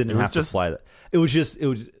teams didn't have to fly. It was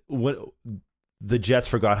when the Jets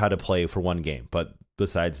forgot how to play for one game, but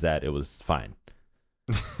besides that, it was fine.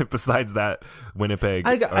 Besides that, Winnipeg.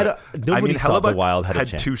 Nobody thought the Wild had a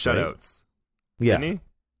chance, 2 shutouts. Right? Yeah, didn't he?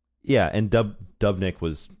 Yeah, and Dubnyk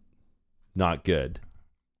was not good.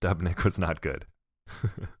 Dubnyk was not good.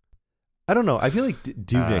 I don't know. I feel like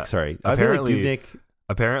Dubnyk. Sorry, apparently, I feel like Dubnyk.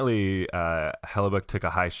 Apparently, Hellebuck took a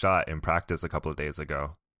high shot in practice a couple of days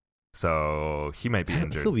ago, so he might be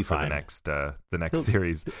injured He'll be for fine. the next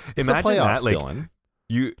series. It's Imagine the playoffs, that,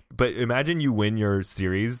 Dylan. But imagine you win your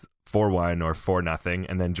series 4-1 or 4-0,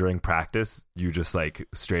 and then during practice you just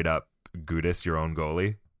straight up Gudis your own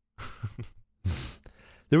goalie.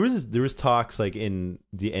 There was talks in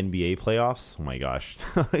the NBA playoffs. Oh my gosh!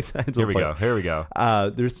 Here we go.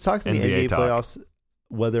 There's talks in the NBA NBA talk. playoffs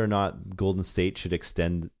whether or not Golden State should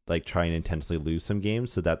extend, try and intentionally lose some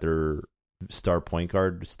games so that their star point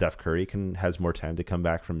guard Steph Curry has more time to come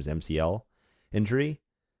back from his MCL injury.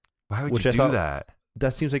 Why would you do that?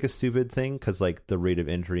 That seems like a stupid thing because the rate of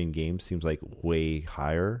injury in games seems way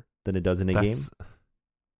higher than it does in a game.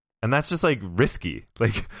 And that's just like risky.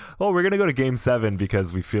 Like, oh, we're going to go to game 7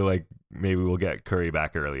 because we feel like maybe we'll get Curry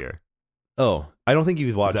back earlier. Oh, I don't think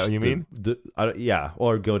you've watched. Is that what you mean? Yeah,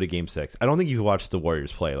 or go to game 6. I don't think you've watched the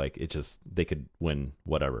Warriors play. Like, they could win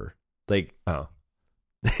whatever. Like,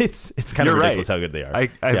 it's kind of ridiculous how good they are.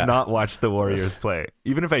 I've not watched the Warriors play.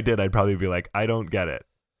 Even if I did, I'd probably be like, I don't get it.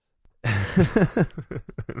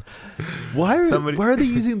 Why are they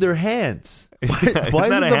using their hands? Why is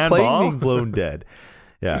the plane being blown dead?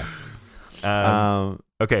 Yeah.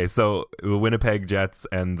 Okay, so the Winnipeg Jets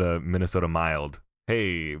and the Minnesota Mild.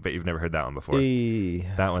 Hey, bet you've never heard that one before. Hey.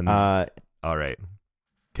 That one's all right.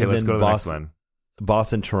 Okay, let's go to the next one.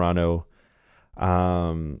 Boston, Toronto.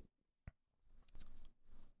 It's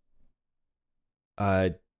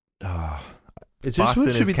just Boston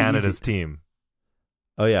is Canada's team.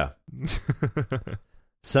 Oh yeah.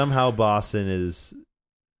 Somehow Boston is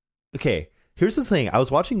okay. Here's the thing. I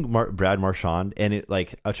was watching Brad Marchand, and I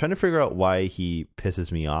was trying to figure out why he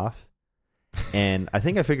pisses me off, and I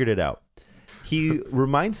think I figured it out. He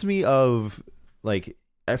reminds me of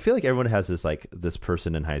I feel like everyone has this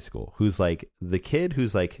person in high school who's like the kid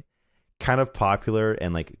who's like kind of popular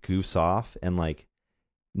and like goofs off and like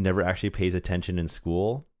never actually pays attention in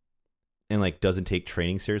school and like doesn't take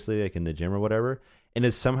training seriously like in the gym or whatever, and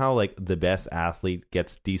is somehow like the best athlete,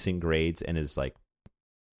 gets decent grades, and is like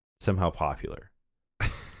somehow popular.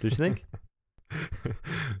 Don't you think?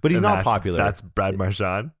 But he's not popular. That's Brad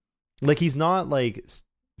Marchand. Like he's not like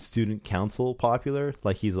student council popular.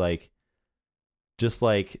 Like he's like just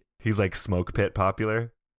like he's like smoke pit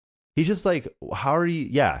popular. He's just like, how are you?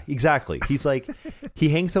 Yeah, exactly. He's like he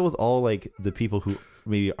hangs out with all like the people who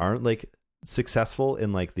maybe aren't like successful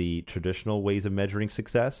in like the traditional ways of measuring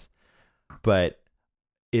success, but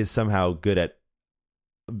is somehow good at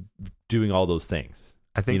doing all those things.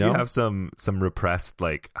 I think you have some repressed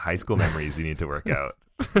like high school memories you need to work out.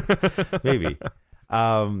 Maybe.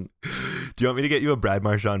 Do you want me to get you a Brad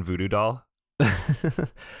Marchand voodoo doll? You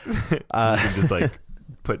can just like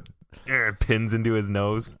put pins into his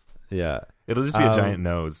nose. Yeah. It'll just be a giant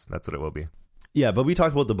nose. That's what it will be. Yeah, but we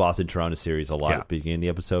talked about the Boston-Toronto series a lot at the beginning of the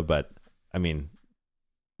episode, but I mean,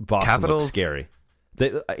 Boston looks scary.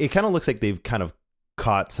 It kind of looks like they've kind of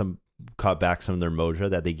caught back some of their mojo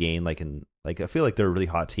that they gained I feel like they're a really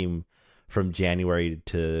hot team from January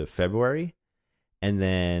to February, and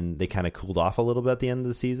then they kind of cooled off a little bit at the end of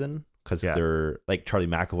the season because they're like Charlie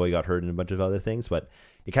McAvoy got hurt and a bunch of other things, but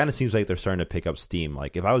it kind of seems like they're starting to pick up steam.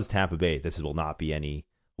 Like if I was Tampa Bay, this will not be any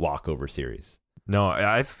walkover series. No,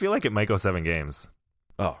 I feel like it might go 7 games.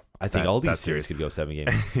 Oh, I think all these series could go 7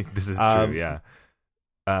 games. This is true, yeah.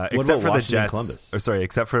 Except for the Jets,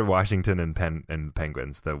 except for Washington and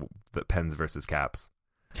Penguins, the Pens versus Caps.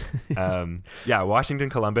 Washington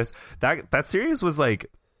Columbus. That series was like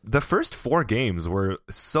the first 4 games were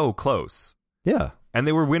so close. Yeah, and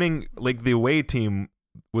they were winning. Like the away team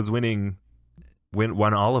was won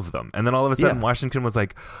all of them, and then all of a sudden Washington was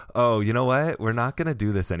like, "Oh, you know what? We're not going to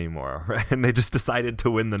do this anymore," and they just decided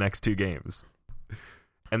to win the next 2 games.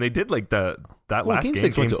 And they did like last game. Game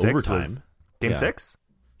 6 went to overtime. Game 6.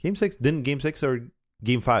 Game 6 didn't. Game 6 or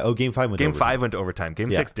Game 5? Oh, Game 5 went. Game 5 went to overtime. Game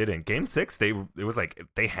 6 didn't. Game 6 it was like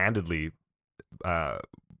they handedly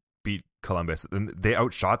beat Columbus, and they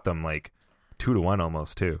outshot them like 2-1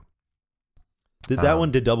 almost too. That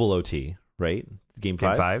one did double OT, right? Game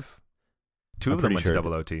 5. Game 5. 2 of them went to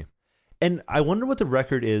double OT. And I wonder what the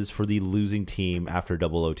record is for the losing team after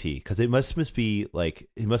double OT, because it must be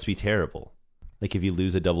terrible. Like if you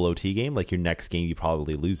lose a double OT game, like your next game you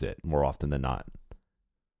probably lose it more often than not.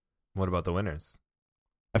 What about the winners?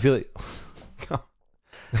 I feel like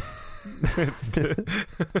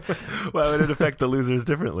why would it affect the losers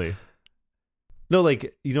differently? No,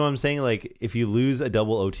 like you know what I'm saying? Like if you lose a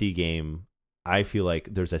double OT game, I feel like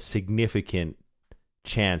there's a significant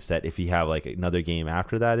chance that if you have like another game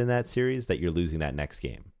after that in that series, that you're losing that next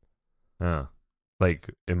game. Like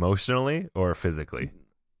emotionally or physically?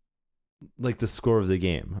 Like the score of the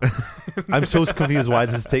game. I'm so confused why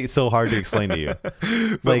this is so hard to explain to you.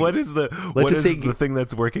 But what is the thing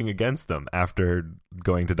that's working against them after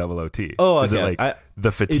going to double OT? Oh, okay. Is it like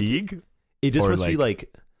the fatigue? It just must be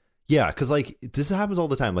like, yeah, because like this happens all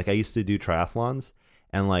the time. Like I used to do triathlons,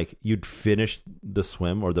 and like you'd finish the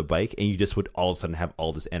swim or the bike, and you just would all of a sudden have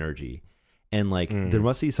all this energy, and like there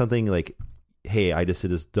must be something like, hey, I just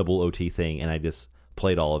did this double OT thing, and I just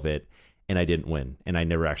played all of it. And I didn't win, and I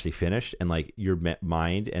never actually finished. And like your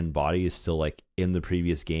mind and body is still like in the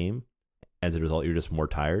previous game. As a result, you're just more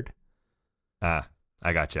tired. I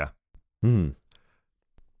gotcha.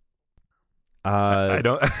 I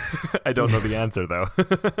don't. I don't know the answer though.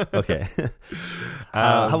 Okay.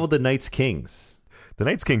 How about the Knights Kings? The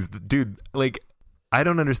Knights Kings, dude, like, I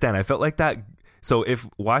don't understand. I felt like that. So if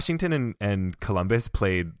Washington and Columbus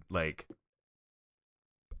played like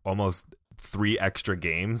almost 3 extra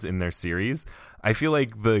games in their series, I feel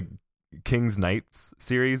like the Kings Knights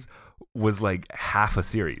series was like half a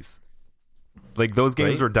series. Like those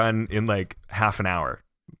games were done in like half an hour.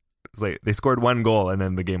 It's like they scored 1 goal and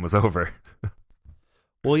then the game was over.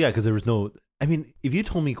 Well, yeah, because there was no. I mean, if you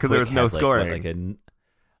told me because there was no scoring,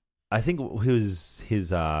 I think his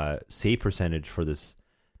save percentage for this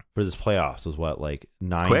playoffs was what, like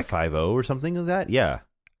 950 or something like that. Yeah.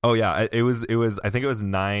 Oh yeah, it was. I think it was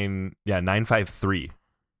 953.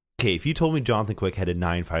 Okay, if you told me Jonathan Quick had a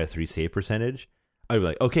 953 save percentage, I'd be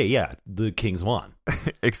like, okay, yeah, the Kings won.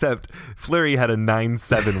 Except Fleury had a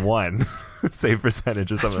 971 save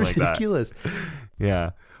percentage or something like that. Ridiculous.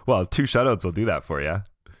 Yeah. Well, 2 shutouts will do that for you.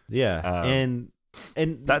 Yeah, and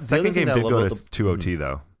that second game did go to 2 OT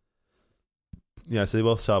though. Yeah, so they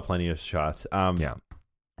both saw plenty of shots. Yeah.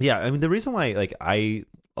 I mean, the reason why, like, I,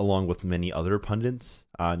 along with many other pundits,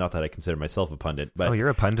 not that I consider myself a pundit, but you're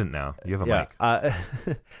a pundit now. You have a mic.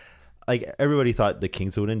 Like, everybody thought the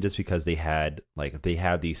Kings would win just because they had the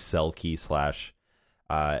Selke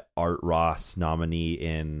 / Art Ross nominee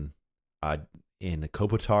in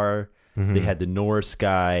Kopitar. Mm-hmm. They had the Norris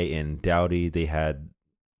guy in Doughty. They had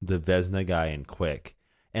the Vezina guy in Quick.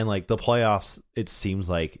 And like the playoffs, it seems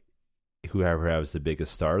like whoever has the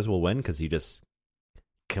biggest stars will win because you just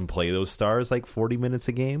can play those stars like 40 minutes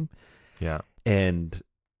a game. Yeah. And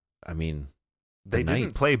I mean, they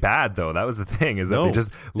didn't play bad though. That was the thing, is that they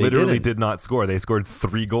just literally did not score. They scored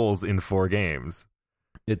 3 goals in 4 games.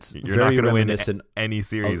 You're very not going to win any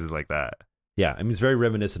series like that. Yeah, I mean, it's very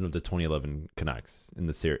reminiscent of the 2011 Canucks in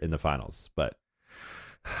the finals. But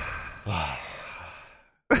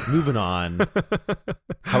moving on.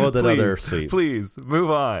 How about that other sweep? Please move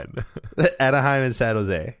on. Anaheim and San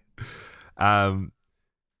Jose. I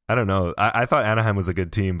don't know. I thought Anaheim was a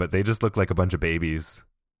good team, but they just looked like a bunch of babies.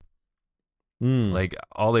 Like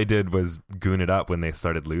all they did was goon it up when they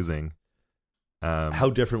started losing. How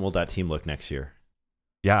different will that team look next year?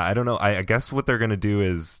 Yeah, I don't know. I guess what they're going to do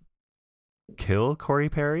is kill Corey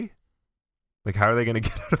Perry. Like, how are they going to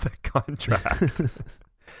get out of that contract?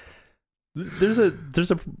 There's a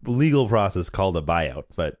legal process called a buyout,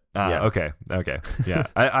 but yeah. Okay, yeah.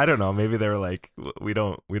 I don't know. Maybe they were like, we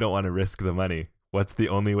don't want to risk the money. What's the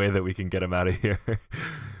only way that we can get him out of here?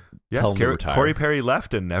 Yes, Corey Perry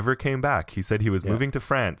left and never came back. He said he was moving to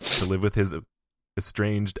France to live with his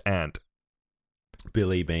estranged aunt,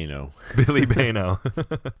 Billy Bayno.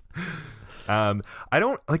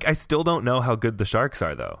 I still don't know how good the Sharks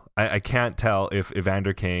are though. I can't tell if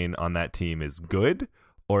Evander Kane on that team is good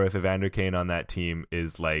or if Evander Kane on that team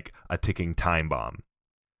is like a ticking time bomb.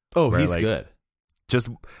 Oh, he's good.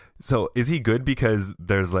 So is he good because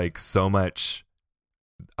there's like so much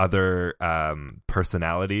other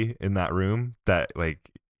personality in that room that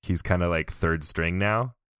like he's kind of like third string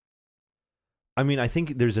now? I mean, I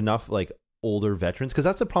think there's enough like older veterans, because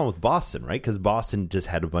that's the problem with Boston, right? Because Boston just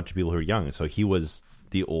had a bunch of people who are young, so he was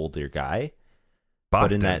the older guy.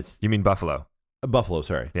 Boston? But in you mean Buffalo? Buffalo,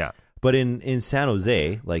 sorry. Yeah. But in San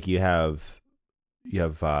Jose, like you have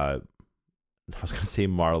I was going to say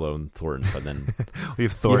Marlowe and Thornton, but then we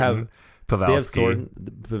have Thornton, Pavelski. They have Thornton,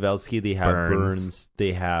 Pavelski. They have Burns.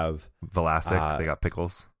 They have Vlasic. They got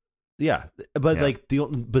Pickles. Yeah, but like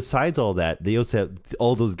besides all that, they also have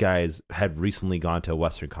all those guys had recently gone to a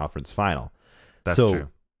Western Conference final. That's true.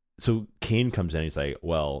 So Kane comes in and he's like,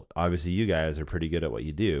 well, obviously you guys are pretty good at what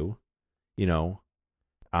you do. You know,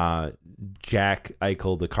 Jack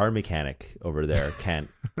Eichel, the car mechanic over there,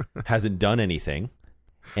 hasn't done anything.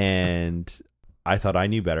 And I thought I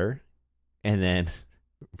knew better. And then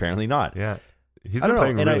apparently not. Yeah. He's been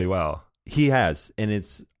playing really well. He has. And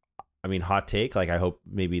it's, I mean, hot take. Like, I hope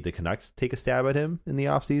maybe the Canucks take a stab at him in the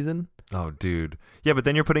offseason. Oh, dude. Yeah, but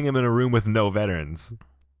then you're putting him in a room with no veterans.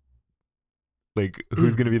 Like,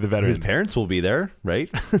 who's going to be the veteran? His parents will be there, right?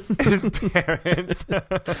 His parents.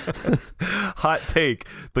 Hot take.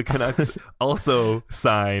 The Canucks also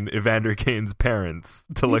sign Evander Kane's parents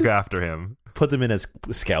to look after him. Put them in as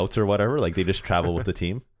scouts or whatever. Like, they just travel with the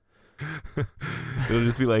team. It'll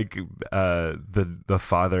just be like the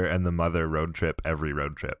father and the mother road trip every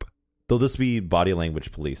road trip. They'll just be body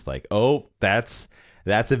language police. Like, oh, that's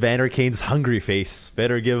Evander Kane's hungry face.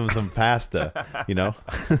 Better give him some pasta, you know?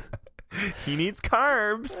 He needs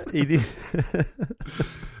carbs.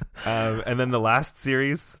 And then the last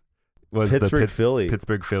series was Philly.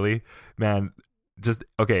 Pittsburgh Philly. Man, just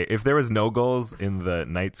okay. If there was no goals in the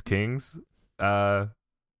Knights Kings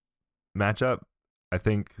matchup, I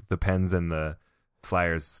think the Pens and the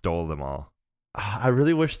Flyers stole them all. I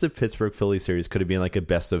really wish the Pittsburgh Philly series could have been like a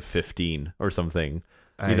best of 15 or something.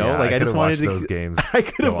 You know, yeah, like I just wanted to those games. I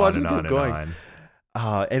could have watched them going.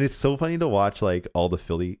 On. And it's so funny to watch like all the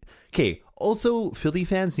Philly. Okay, also Philly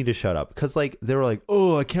fans need to shut up because like they were like,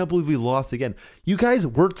 "Oh, I can't believe we lost again." You guys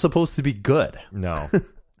weren't supposed to be good. No,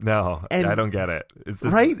 and I don't get it.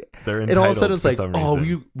 Right? They're entitled and all of a sudden it's like, "Oh,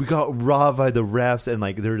 we got robbed by the refs," and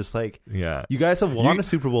like they're just like, "Yeah, you guys have won a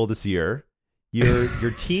Super Bowl this year.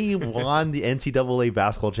 Your team won the NCAA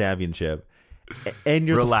basketball championship, and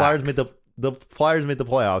the Flyers made the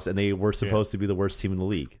playoffs, and they were supposed to be the worst team in the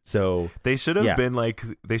league. So they should have been like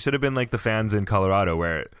the fans in Colorado,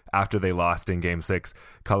 where after they lost in Game 6,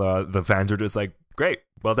 the fans were just like, "Great,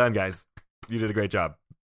 well done, guys, you did a great job.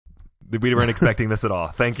 We weren't expecting this at all.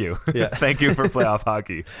 Thank you, thank you for playoff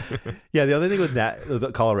hockey." Yeah, the other thing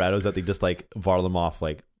with Colorado is that they just like VAR them off.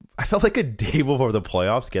 Like I felt like a day before the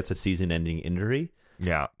playoffs gets a season-ending injury.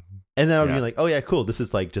 Yeah, and then I would be like, "Oh yeah, cool. This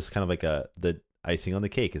is like just kind of like the icing on the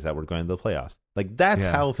cake is that we're going to the playoffs." Like that's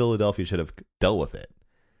how Philadelphia should have dealt with it.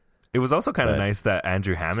 It was also kind of nice that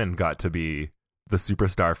Andrew Hammond got to be the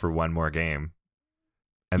superstar for one more game.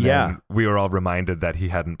 And then we were all reminded that he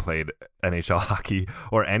hadn't played NHL hockey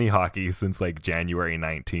or any hockey since like January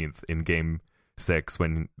 19th in Game 6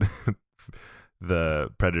 when the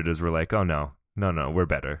Predators were like, "Oh no, we're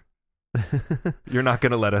better. You're not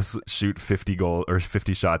going to let us shoot 50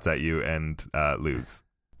 shots at you and lose."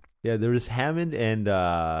 Yeah, there was Hammond and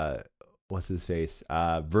what's his face?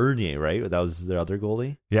 Bernier, right? That was their other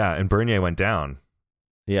goalie. Yeah, and Bernier went down.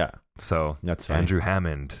 Yeah. So that's fine. Andrew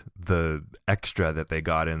Hammond, the extra that they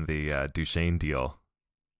got in the Duchesne deal.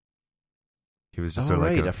 He was just sort of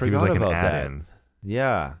like I forgot an about add-in. that.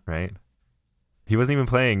 Yeah. Right? He wasn't even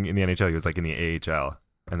playing in the NHL. He was like in the AHL.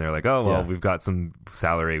 And they're like, "Oh, well, we've got some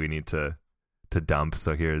salary we need to dump.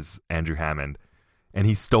 So here's Andrew Hammond." And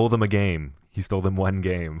he stole them a game. He stole them one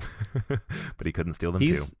game. But he couldn't steal them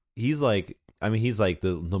two. He's like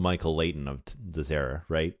the Michael Leighton of this era,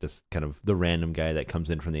 right? Just kind of the random guy that comes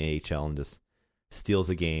in from the AHL and just steals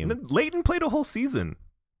a game. And Leighton played a whole season.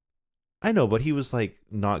 I know, but he was like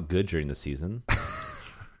not good during the season.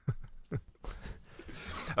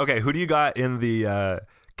 Okay, who do you got in the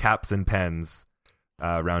Caps and Pens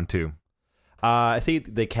round 2? I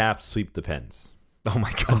think the Caps sweep the Pens. Oh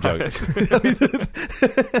my god!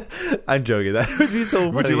 I'm joking. That would be so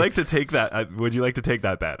funny. Would you like to take that? Would you like to take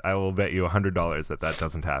that bet? I will bet you $100 that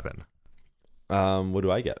doesn't happen. What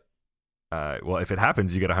do I get? Well, if it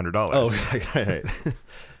happens, you get $100. Oh, right.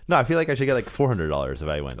 No, I feel like I should get like $400 if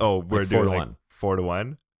I win. Oh, we're doing 4-1.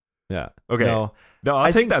 4-1. Yeah. Okay. No,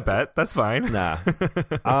 I'll take that bet. That's fine. Nah.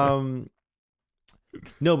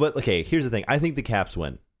 No, but okay. Here's the thing. I think the Caps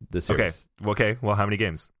win this series. Okay. Well, how many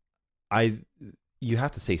games? You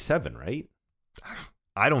have to say 7, right?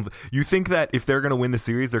 I don't. You think that if they're going to win the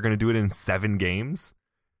series, they're going to do it in 7 games?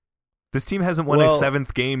 This team hasn't won a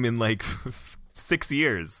 7th game in like 6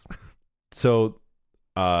 years. So,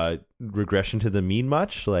 regression to the mean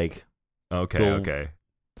much? Like, okay.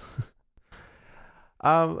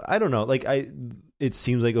 I don't know. Like, it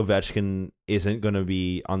seems like Ovechkin isn't going to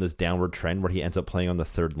be on this downward trend where he ends up playing on the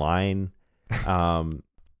third line. And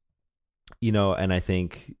I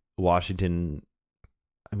think Washington.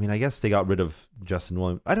 I mean, I guess they got rid of Justin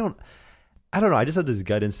Williams. I don't know. I just have this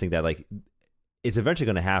gut instinct that like it's eventually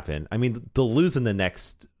going to happen. I mean, they'll lose in the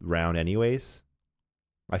next round anyways.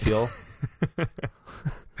 I feel.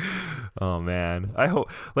 Oh man,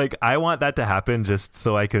 I want that to happen just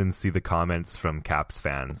so I can see the comments from Caps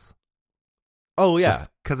fans. Oh yeah,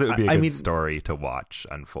 because it would be a good story to watch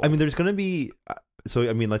unfold. I mean, there's going to be. So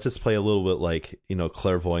I mean, let's just play a little bit like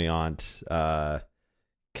clairvoyant.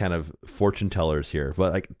 Kind of fortune tellers here,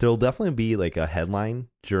 but like there'll definitely be like a headline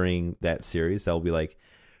during that series that'll be like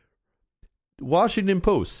Washington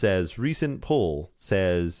Post says recent poll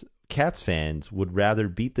says Cats fans would rather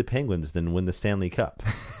beat the Penguins than win the Stanley Cup.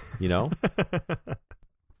 And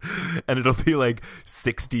it'll be like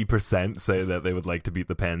 60% say that they would like to beat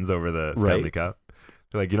the Pens over the Stanley Cup.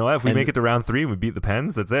 They're like, you know what, if we make it to round 3 and we beat the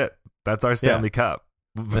Pens, that's it, that's our Stanley Cup.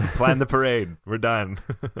 Plan the parade, we're done.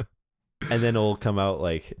 And then it'll come out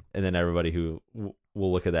like, and then everybody who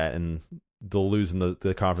will look at that and they'll lose in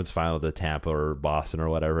the conference final to Tampa or Boston or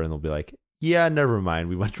whatever, and they'll be like, yeah, never mind.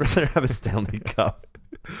 We much rather have a Stanley Cup.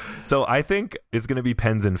 So I think it's going to be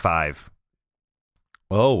Pens in 5.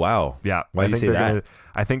 Oh wow! Yeah, why do you say that?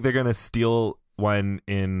 I think they're going to steal one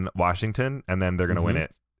in Washington, and then they're going to win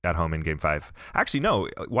it at home in Game 5. Actually, no,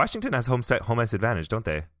 Washington has home ice advantage, don't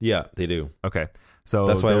they? Yeah, they do. Okay, so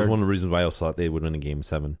that's why one of the reasons why I also thought they would win in Game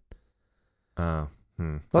 7. Not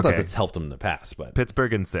that that's helped them in the past, but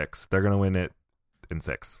Pittsburgh in 6. They're going to win it in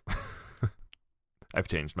 6. I've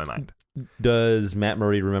changed my mind. Does Matt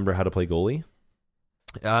Murray remember how to play goalie?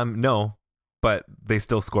 No, but they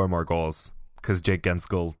still score more goals because Jake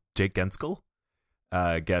Genskell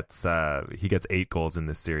gets 8 goals in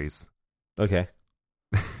this series. Okay.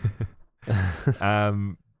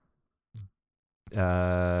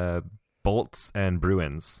 Bolts and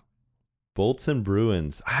Bruins. Bolts and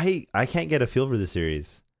Bruins. I can't get a feel for the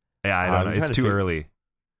series. Yeah, I don't know. It's too early.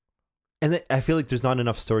 And I feel like there's not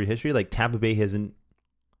enough story history. Like Tampa Bay hasn't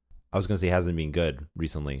been good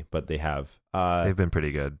recently, but they have. They've been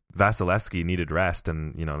pretty good. Vasilevsky needed rest,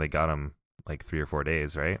 and they got him like 3 or 4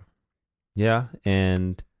 days, right? Yeah,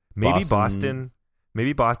 and maybe Boston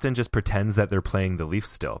just pretends that they're playing the Leafs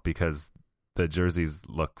still because the jerseys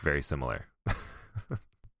look very similar.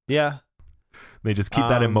 Yeah, they just keep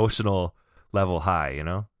that emotional level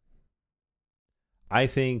high, I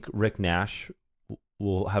think Rick Nash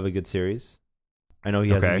will have a good series. I know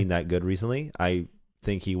he hasn't been that good recently. I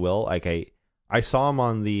think he will. Like I saw him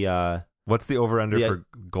on the what's the over under for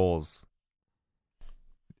goals?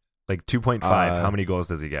 Like 2.5. How many goals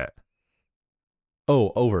does he get?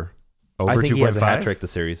 Oh, over. Over 2.5? I think he has a hat trick the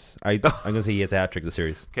series. I'm gonna say he has a hat trick the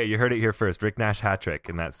series. Okay, you heard it here first. Rick Nash hat trick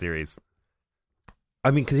in that series. I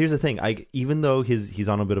mean, because here's the thing. Even though he's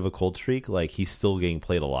on a bit of a cold streak, like he's still getting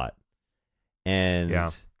played a lot,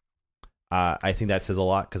 and I think that says a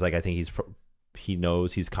lot because I think he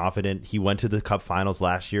knows, he's confident. He went to the Cup Finals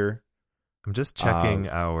last year. I'm just checking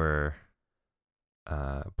our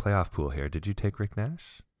playoff pool here. Did you take Rick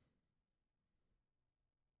Nash?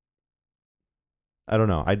 I don't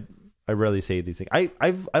know. I rarely say these things.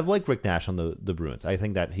 I've liked Rick Nash on the Bruins. I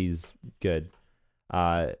think that he's good.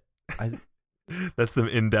 That's some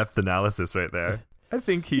in-depth analysis right there. I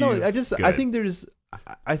think he's no. good. I think there's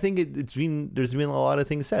been a lot of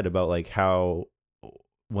things said about like how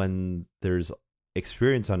when there's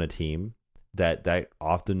experience on a team that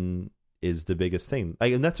often is the biggest thing.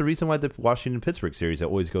 Like, and that's the reason why the Washington-Pittsburgh series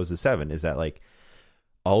always goes to 7 is that like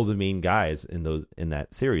all the main guys in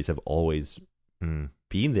that series have always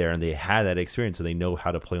been there and they had that experience, so they know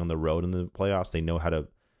how to play on the road in the playoffs. They know how to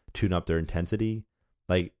tune up their intensity.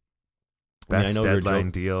 Like best deadline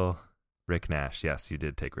deal, Rick Nash. Yes, you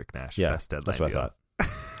did take Rick Nash. Yeah, best deadline that's what deal. I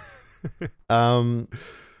thought.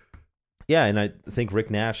 Yeah, and I think Rick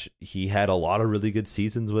Nash, he had a lot of really good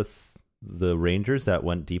seasons with the Rangers that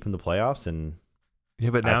went deep in the playoffs, and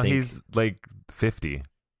but now he's like 50.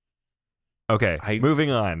 Okay, moving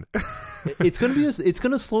on. it's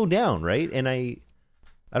gonna slow down, right? And I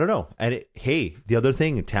don't know. And the other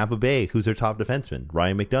thing, Tampa Bay, who's their top defenseman?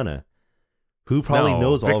 Ryan McDonough, who probably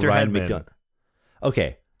knows Victor all Ryan Hedman. McDonough.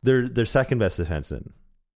 Okay, their second best defenseman,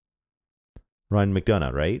 Ryan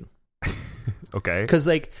McDonough, right? Okay, because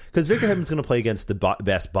Victor Hedman's going to play against the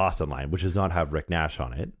best Boston line, which does not have Rick Nash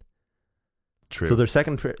on it. True. So their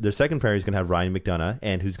second pair is going to have Ryan McDonough,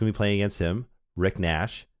 and who's going to be playing against him? Rick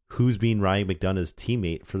Nash, who's been Ryan McDonough's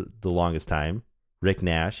teammate for the longest time. Rick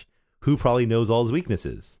Nash, who probably knows all his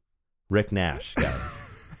weaknesses. Rick Nash, guys.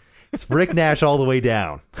 It's Rick Nash all the way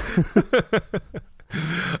down.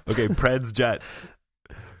 Okay, Preds Jets.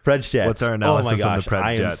 Preds Jets. What's our analysis on the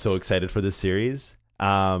Preds Jets? I am so excited for this series.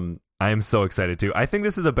 I am so excited too. I think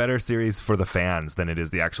this is a better series for the fans than it is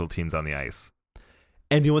the actual teams on the ice.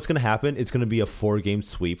 And you know what's going to happen? It's going to be a 4-game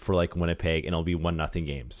sweep for like Winnipeg, and it'll be 1-0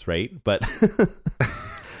 games, right? But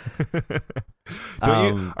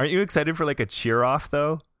aren't you excited for like a cheer off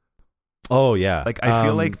though? Oh yeah. Like I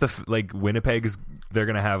feel like Winnipeg's, they're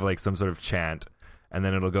going to have like some sort of chant, and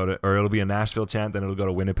then it'll be a Nashville chant, then it'll go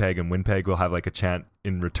to Winnipeg, and Winnipeg will have like a chant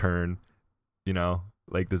in return,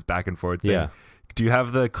 like this back and forth thing. Yeah. Do you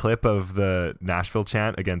have the clip of the Nashville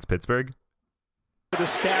chant against Pittsburgh? The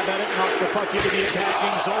stab at it, knocked the puck into the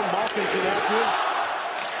attacking zone. Malkinson after it.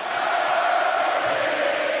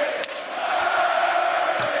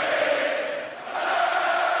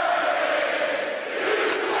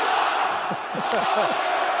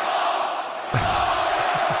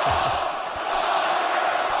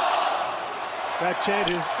 That chant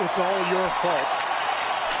is, it's all your fault.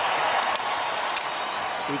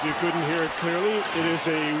 If you couldn't hear it clearly, it is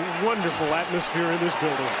a wonderful atmosphere in this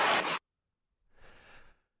building.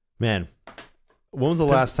 Man, when was the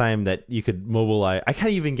last time that you could mobilize? I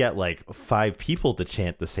can't even get like 5 people to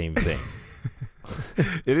chant the same thing.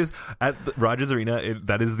 It is at the Rogers Arena.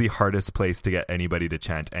 That is the hardest place to get anybody to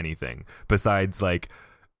chant anything besides like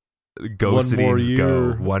 "Go Citizens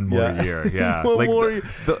Go" one more year. Yeah, One like more year.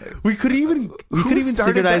 We could even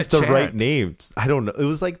synchronize the right chant? names. I don't know. It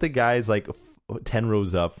was like the guys like 10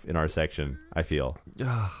 rows up in our section. I feel.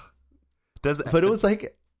 Does But it was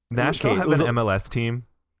like Nashville have an MLS team?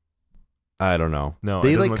 I don't know. No,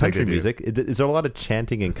 they it doesn't like look country like they do. music. Is there a lot of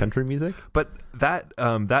chanting in country music? But that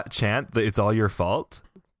chant, the "It's all your fault,"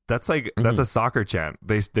 that's like that's a soccer chant.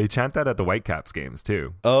 They chant that at the Whitecaps games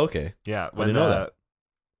too. Oh, okay. Yeah, I didn't know that.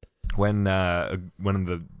 When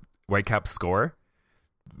the Whitecaps score,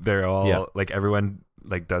 they're all like everyone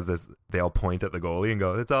like does this. They all point at the goalie and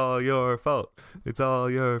go, "It's all your fault. It's all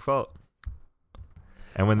your fault."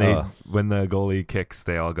 And when the goalie kicks,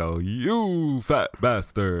 they all go, "You fat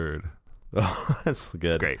bastard." Oh, that's good.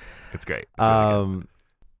 It's great. It's great. It's really good.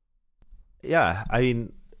 Yeah, I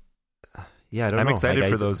mean, I don't know. I'm excited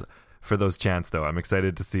for those chants, though. I'm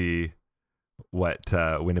excited to see what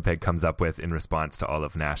Winnipeg comes up with in response to all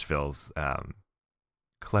of Nashville's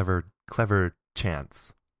clever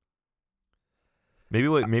chants.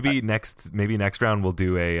 Maybe next round we'll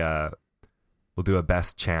do a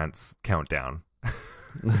best chants countdown.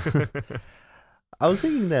 I was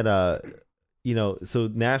thinking that so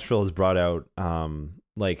Nashville has brought out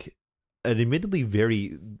like an admittedly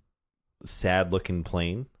very sad looking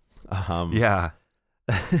plane.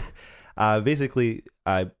 Basically,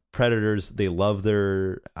 Predators, they love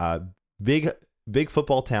their big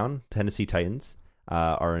football town. Tennessee Titans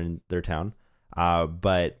are in their town,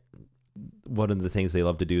 but one of the things they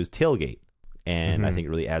love to do is tailgate, and I think it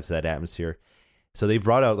really adds to that atmosphere. So they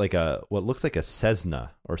brought out like what looks like a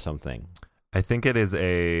Cessna or something. I think it is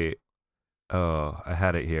I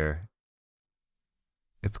had it here.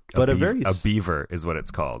 It's a beaver is what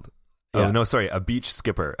it's called. Yeah. Oh no, sorry, a beach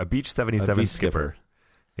skipper, a beach 77 skipper.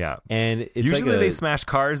 Yeah, and it's usually like they smash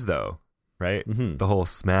cars though, right? Mm-hmm. The whole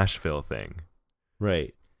Smashville thing,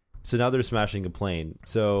 right? So now they're smashing a plane.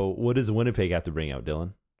 So what does Winnipeg have to bring out,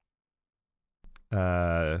 Dylan?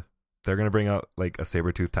 They're gonna bring out like a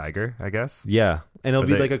saber-toothed tiger, I guess. Yeah, and it'll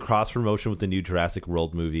be like a cross promotion with the new Jurassic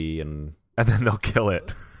World movie, and then they'll kill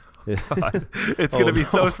it. God, it's gonna be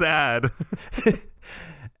so sad.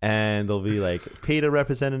 And there'll be like PETA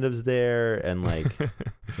representatives there, and like,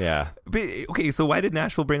 yeah. But, okay, so why did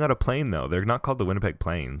Nashville bring out a plane though? They're not called the Winnipeg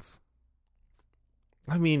Planes.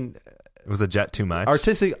 I mean, was a jet too much?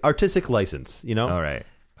 Artistic license, you know. All right.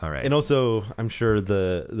 And also, I'm sure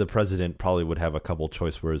the president probably would have a couple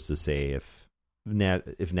choice words to say if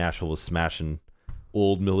Nashville was smashing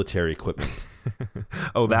old military equipment.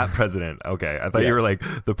 Oh, that president. Okay, I thought you were like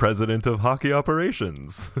the president of hockey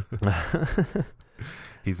operations.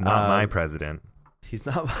 He's not my president. He's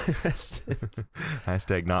not my president.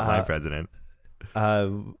 Hashtag not my president.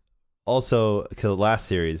 Also, the last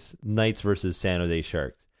series, Knights versus San Jose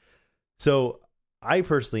Sharks. So I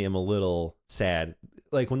personally am a little sad.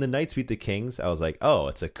 Like when the Knights beat the Kings, I was like, oh,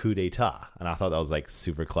 it's a coup d'etat. And I thought that was like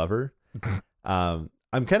super clever. I'm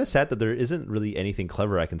kind of sad that there isn't really anything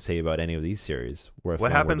clever I can say about any of these series.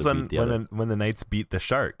 What happens when the Knights beat the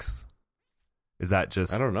Sharks? Is that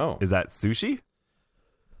just... I don't know. Is that sushi?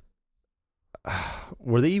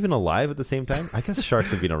 Were they even alive at the same time? I guess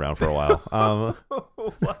sharks have been around for a while.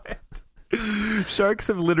 What? Sharks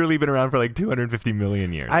have literally been around for like 250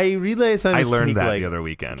 million years. I realized I learned that the other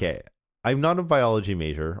weekend. Okay, I'm not a biology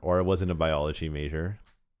major, or I wasn't a biology major,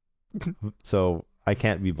 so I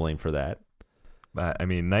can't be blamed for that. But I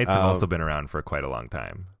mean, Knights have also been around for quite a long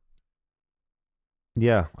time.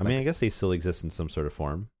 Yeah, I mean, I guess they still exist in some sort of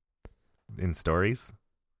form. In stories?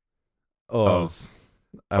 I Or was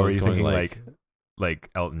are you going thinking like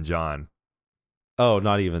Elton John? Oh,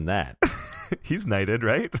 not even that. He's knighted,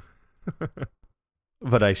 right?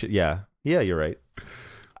 But I should, yeah, you're right.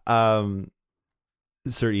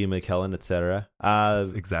 Sir Ian McKellen, etc.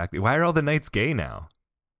 Exactly. Why are all the knights gay now?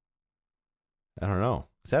 I don't know.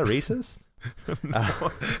 Is that racist?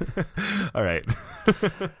 All right.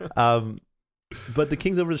 But the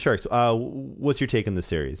Kings over the Sharks. What's your take on the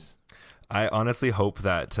series? I honestly hope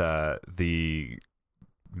that the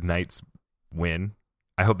Knights win.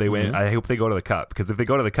 I hope they win. Mm-hmm. I hope they go to the Cup, because if they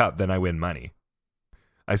go to the Cup, then I win money.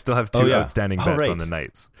 I still have two outstanding bets on the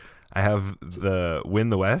Knights. I have the win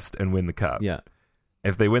the West and win the Cup. Yeah.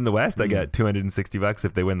 If they win the West, I get $260.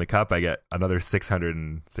 If they win the Cup, I get another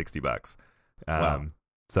 $660. Wow.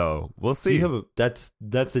 So we'll see. So that's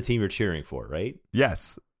the team you're cheering for, right?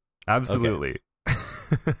 Yes, absolutely.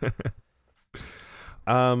 Okay.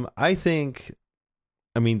 I think,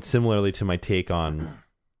 I mean, similarly to my take on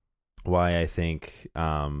why I think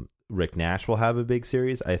Rick Nash will have a big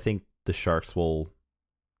series, I think the Sharks will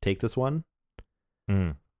take this one.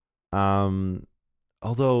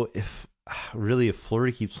 Although if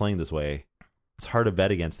Fleury keeps playing this way, it's hard to bet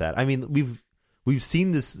against that. I mean, we've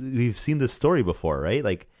seen this story before, right?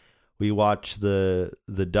 Like we watched the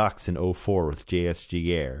Ducks in 2004 with J.S.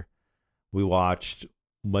 Giguère. We watched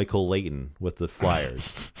Michael Layton with the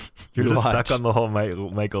Flyers. You're just stuck on the whole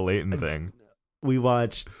Michael Leighton thing. We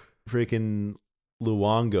watched freaking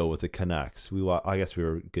Luongo with the Canucks. I guess we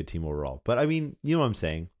were a good team overall. But I mean, you know what I'm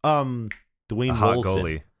saying. Dwayne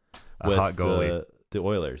Wolfson with hot goalie. The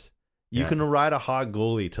Oilers. You can ride a hot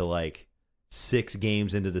goalie to like 6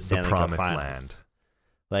 games into the Stanley Cup Finals. Land.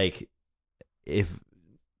 Like if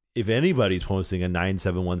anybody's posting a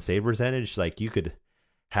 .971 save percentage, like you could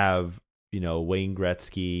have, Wayne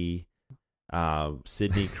Gretzky,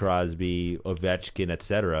 Sidney Crosby, Ovechkin,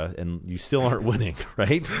 etc., and you still aren't winning,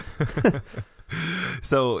 right?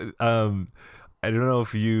 So I don't know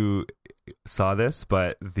if you saw this,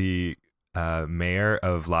 but the mayor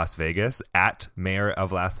of Las Vegas, at Mayor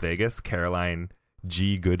of Las Vegas, Caroline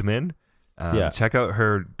G. Goodman. Check out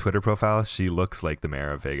her Twitter profile. She looks like the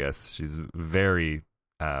mayor of Vegas. She's very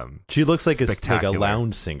she looks like a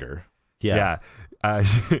lounge singer. Yeah.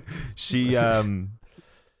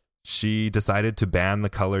 She decided to ban the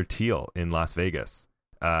color teal in Las Vegas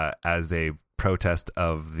as a protest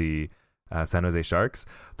of the San Jose Sharks.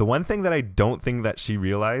 The one thing that I don't think that she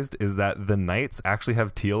realized is that the Knights actually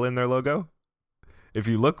have teal in their logo. If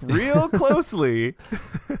you look real closely,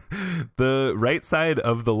 the right side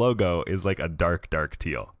of the logo is like a dark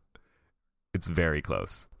teal. It's very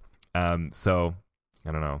close. So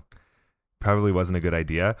I don't know. Probably wasn't a good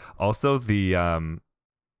idea. Also, the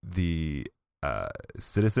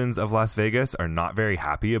citizens of Las Vegas are not very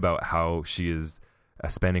happy about how she is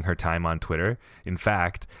spending her time on Twitter. In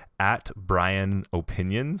fact, at Brian's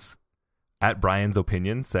Opinion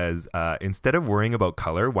says, instead of worrying about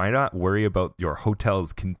color, why not worry about your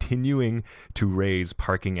hotels continuing to raise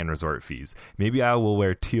parking and resort fees? Maybe I will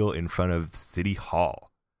wear teal in front of City Hall.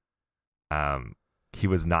 He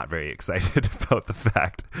was not very excited about the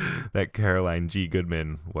fact that Caroline G.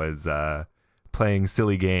 Goodman was playing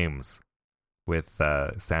silly games with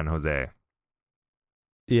San Jose.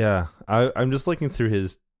 Yeah, I'm just looking through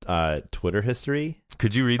his Twitter history.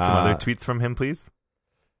 Could you read some other tweets from him, please?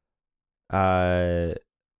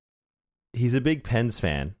 He's a big Pens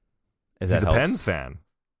fan. He's a Pens fan?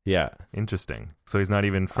 Yeah. Interesting. So he's not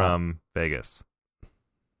even from Vegas?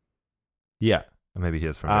 Yeah. Or maybe he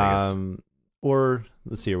is from Vegas. Or,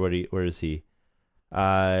 let's see, where is he?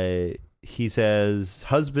 He says,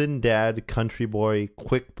 husband, dad, country boy,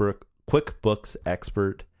 QuickBooks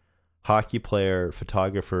expert, hockey player,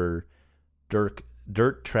 photographer,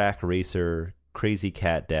 dirt track racer, crazy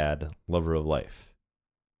cat dad, lover of life.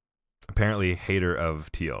 Apparently hater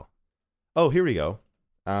of teal. Oh, here we go.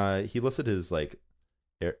 He listed his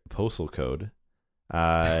postal code.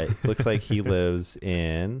 Looks like he lives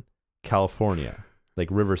in California, like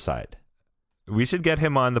Riverside. We should get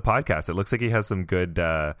him on the podcast. It looks like he has some good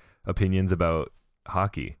opinions about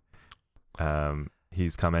hockey.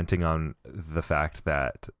 He's commenting on the fact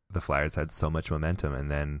that the Flyers had so much momentum,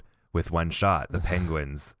 and then with one shot, the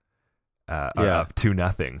Penguins are up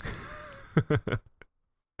 2-0.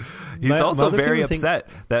 He's also very upset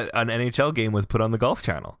that an NHL game was put on the Golf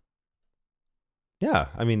Channel. Yeah,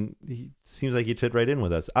 I mean, he seems like he'd fit right in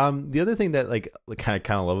with us. The other thing that kind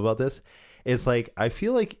of love about this is I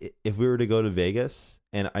feel like if we were to go to Vegas,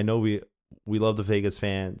 and I know we love the Vegas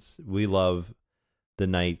fans, we love the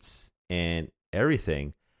Knights and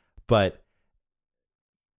everything, but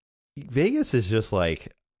Vegas is just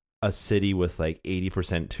like a city with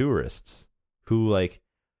 80% tourists who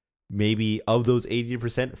maybe of those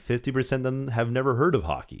 80%, 50% of them have never heard of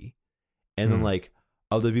hockey. And then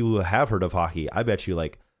of the people who have heard of hockey, I bet you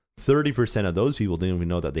 30% of those people didn't even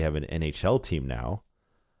know that they have an NHL team now.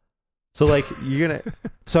 So you're gonna.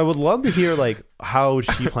 So I would love to hear how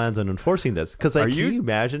she plans on enforcing this. Because can you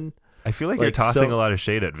imagine? I feel like you're tossing a lot of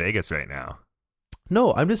shade at Vegas right now.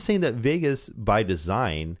 No, I'm just saying that Vegas by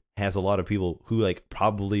design has a lot of people who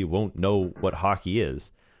probably won't know what hockey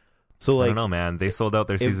is. So I don't know, man. They sold out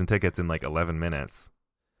their season tickets in 11 minutes.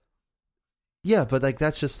 Yeah, but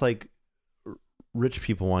that's just rich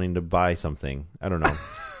people wanting to buy something. I don't know.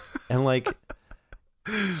 And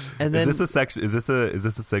and then is this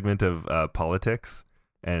a segment of politics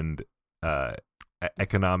and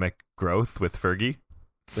economic growth with Fergie?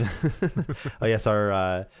 Oh yes,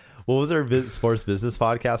 our what was our sports business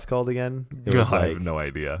podcast called again? I have no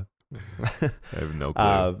idea. I have no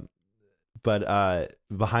clue. But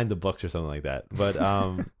behind the books or something like that. But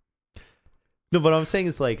no, what I'm saying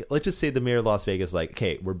is let's just say the mayor of Las Vegas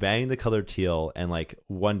okay, we're banning the color teal, and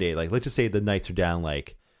one day let's just say the Knights are down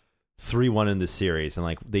 3-1 in this series,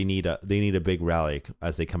 and they need a big rally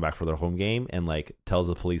as they come back for their home game, and tells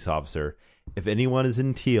the police officer, if anyone is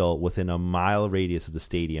in teal within a mile radius of the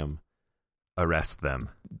stadium, arrest them.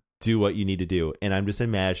 Do what you need to do. And I'm just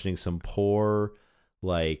imagining some poor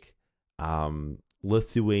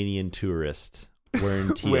Lithuanian tourist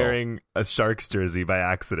wearing teal. Wearing a Sharks jersey by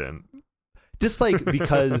accident. Just like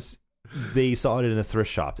because they saw it in a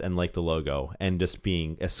thrift shop and liked the logo and just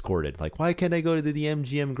being escorted. Like, why can't I go to the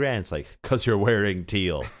MGM Grand? It's like, because you're wearing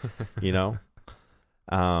teal, you know?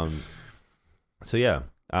 So, yeah.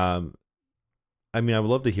 I mean, I would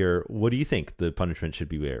love to hear, what do you think the punishment should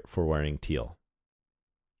be for wearing teal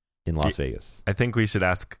in Las Vegas? I think we should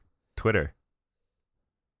ask Twitter.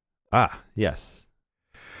 Yes.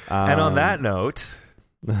 And on that note,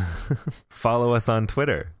 follow us on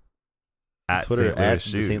Twitter. At Twitter St. Louis at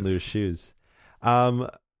Shoes. St. Louis Shoes. I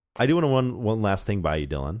do want to run one last thing by you,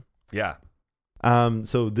 Dylan. Yeah.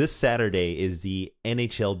 So this Saturday is the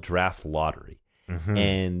NHL Draft Lottery. Mm-hmm.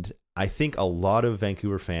 And I think a lot of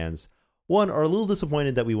Vancouver fans, one, are a little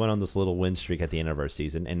disappointed that we went on this little win streak at the end of our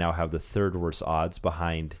season and now have the third worst odds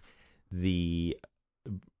behind the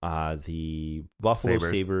Buffalo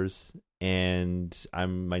Sabres and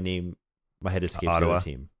my head escapes the other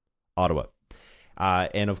team. Ottawa.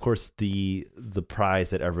 And of course the prize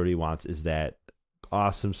that everybody wants is that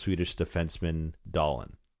awesome Swedish defenseman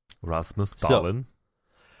Dahlin. Rasmus Dahlin,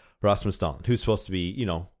 who's supposed to be,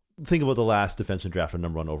 think about the last defenseman drafted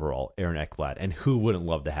number 1 overall, Aaron Ekblad, and who wouldn't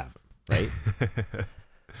love to have him, right?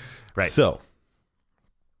 Right. So,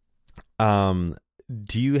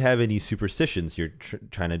 do you have any superstitions you're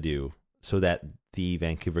trying to do so that the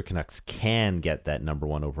Vancouver Canucks can get that number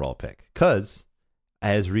 1 overall pick? Because,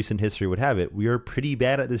 as recent history would have it, we are pretty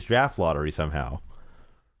bad at this draft lottery somehow.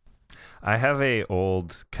 I have a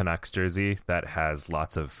old Canucks jersey that has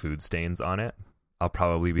lots of food stains on it. I'll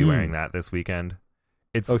probably be wearing that this weekend.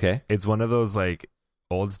 It's okay. It's one of those like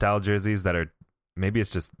old style jerseys that are, maybe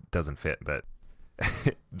it's just doesn't fit, but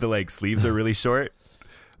the like sleeves are really short,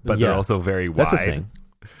 but they're also very wide. That's a thing.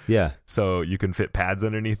 Yeah. So you can fit pads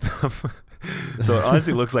underneath them. So it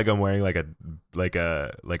honestly looks like I'm wearing like a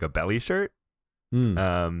belly shirt.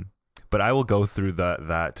 But I will go through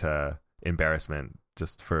that embarrassment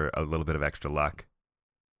just for a little bit of extra luck.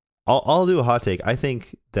 I'll do a hot take. I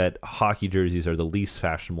think that hockey jerseys are the least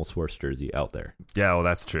fashionable sports jersey out there. Yeah, well,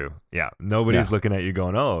 that's true. Yeah, nobody's looking at you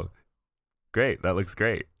going, "Oh, great, that looks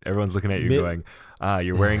great." Everyone's looking at you going,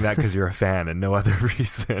 "You're wearing that because you're a fan and no other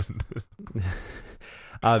reason."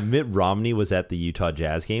 Mitt Romney was at the Utah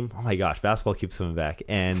Jazz game. Oh my gosh, basketball keeps coming back,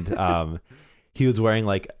 and he was wearing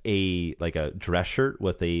like a dress shirt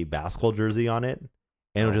with a basketball jersey on it,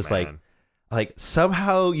 and it was just like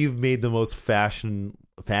somehow you've made the most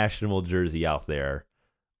fashionable jersey out there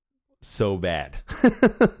so bad.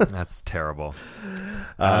 That's terrible.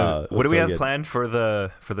 What do we have planned for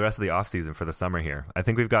the rest of the off season, for the summer here? I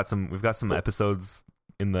think we've got some episodes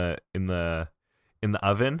in the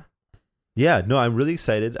oven. Yeah, no, I'm really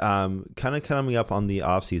excited. Kind of coming up on the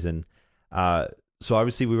off season. So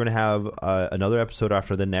obviously we're going to have another episode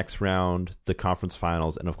after the next round, the conference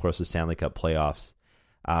finals, and of course the Stanley Cup playoffs.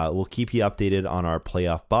 We'll keep you updated on our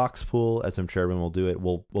playoff box pool, as I'm sure everyone will do it.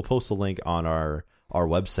 We'll post a link on our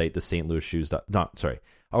website, the St. Louis Shoes. Our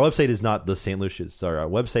website is not the St. Louis Shoes. Sorry, our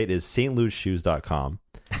website is stlouisshoes.com.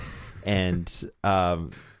 And so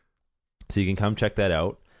you can come check that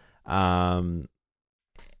out.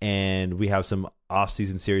 And we have some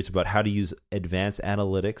off-season series about how to use advanced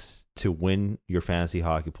analytics to win your fantasy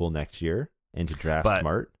hockey pool next year and to draft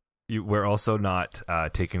smart. We're also not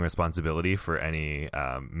taking responsibility for any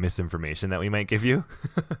misinformation that we might give you.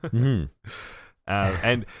 Mm-hmm.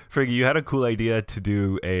 And Friggy, you had a cool idea to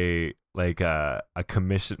do a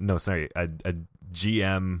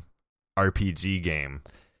GM RPG game.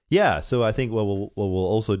 Yeah, so I think what we'll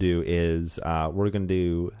also do is we're going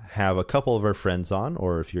to have a couple of our friends on,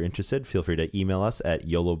 or if you're interested, feel free to email us at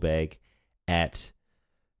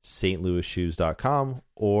yolobag@stlouisshoes.com,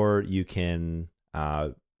 or you can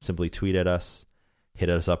simply tweet at us, hit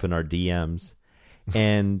us up in our DMs,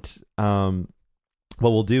 and what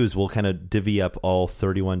we'll do is we'll kind of divvy up all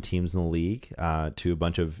 31 teams in the league to a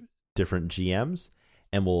bunch of different GMs,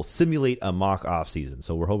 and we'll simulate a mock off season.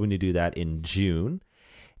 So we're hoping to do that in June.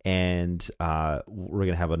 And we're going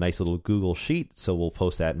to have a nice little Google sheet, so we'll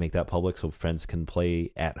post that and make that public so friends can play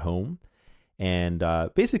at home. And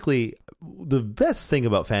basically, the best thing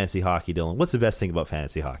about fantasy hockey, Dylan, what's the best thing about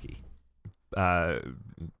fantasy hockey?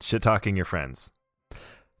 Shit-talking your friends.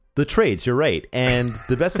 The trades, you're right. And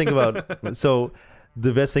the best thing about the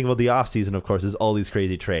offseason, of course, is all these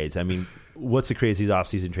crazy trades. I mean, what's the craziest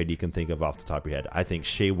offseason trade you can think of off the top of your head? I think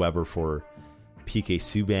Shea Weber for PK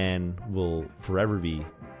Subban will forever be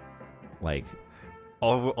like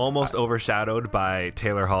almost overshadowed by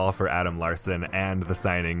Taylor Hall for Adam Larson and the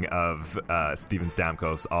signing of Steven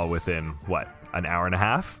Stamkos, all within an hour and a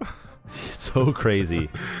half. So crazy.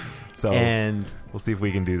 So and we'll see if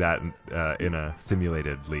we can do that in a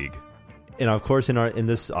simulated league. And of course, in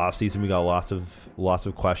this off season, we got lots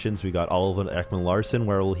of questions. We got Oliver Ekman Larsson,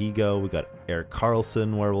 where will he go? We got Erik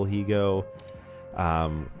Karlsson, where will he go?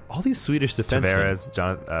 All these Swedish defensemen.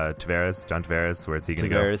 John Tavares, where's he going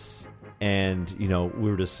to go? And we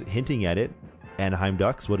were just hinting at it. Anaheim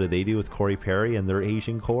Ducks, what do they do with Corey Perry and their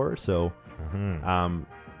Asian core? So,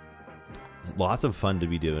 lots of fun to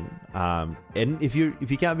be doing. And if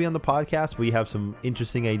you can't be on the podcast, we have some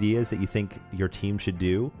interesting ideas that you think your team should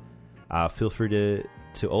do. Feel free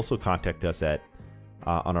to also contact us at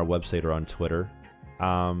on our website or on Twitter.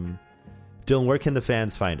 Dylan, where can the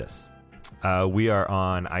fans find us? We are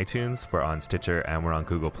on iTunes, we're on Stitcher, and we're on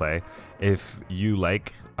Google Play. If you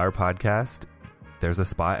like our podcast, there's a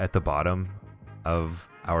spot at the bottom of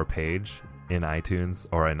our page in iTunes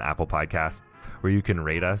or in Apple Podcasts where you can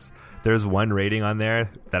rate us. There's one rating on there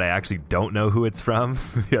that I actually don't know who it's from.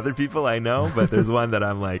 The other people I know, but there's one that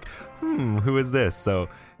I'm like, who is this? So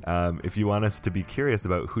if you want us to be curious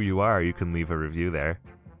about who you are, you can leave a review there.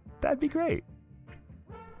 That'd be great.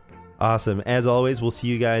 Awesome. As always, we'll see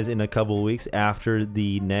you guys in a couple of weeks after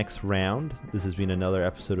the next round. This has been another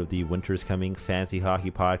episode of the Winter's Coming Fantasy Hockey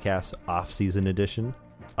Podcast Off-Season Edition.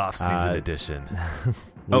 Off-season edition.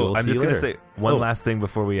 I'm just going to say one last thing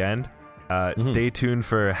before we end. Stay tuned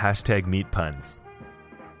for #meat puns.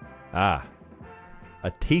 A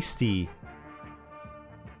tasty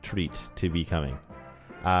treat to be coming.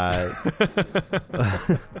 I'm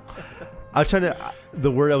trying to.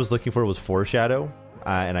 The word I was looking for was foreshadow,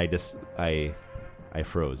 and I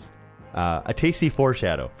froze. A tasty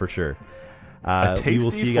foreshadow for sure. A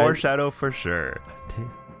tasty foreshadow for sure.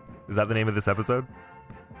 Is that the name of this episode?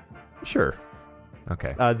 Sure.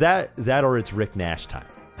 Okay. That or it's Rick Nash time.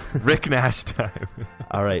 Rick Nash time.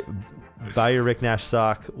 All right. Buy your Rick Nash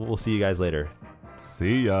sock. We'll see you guys later.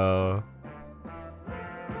 See ya.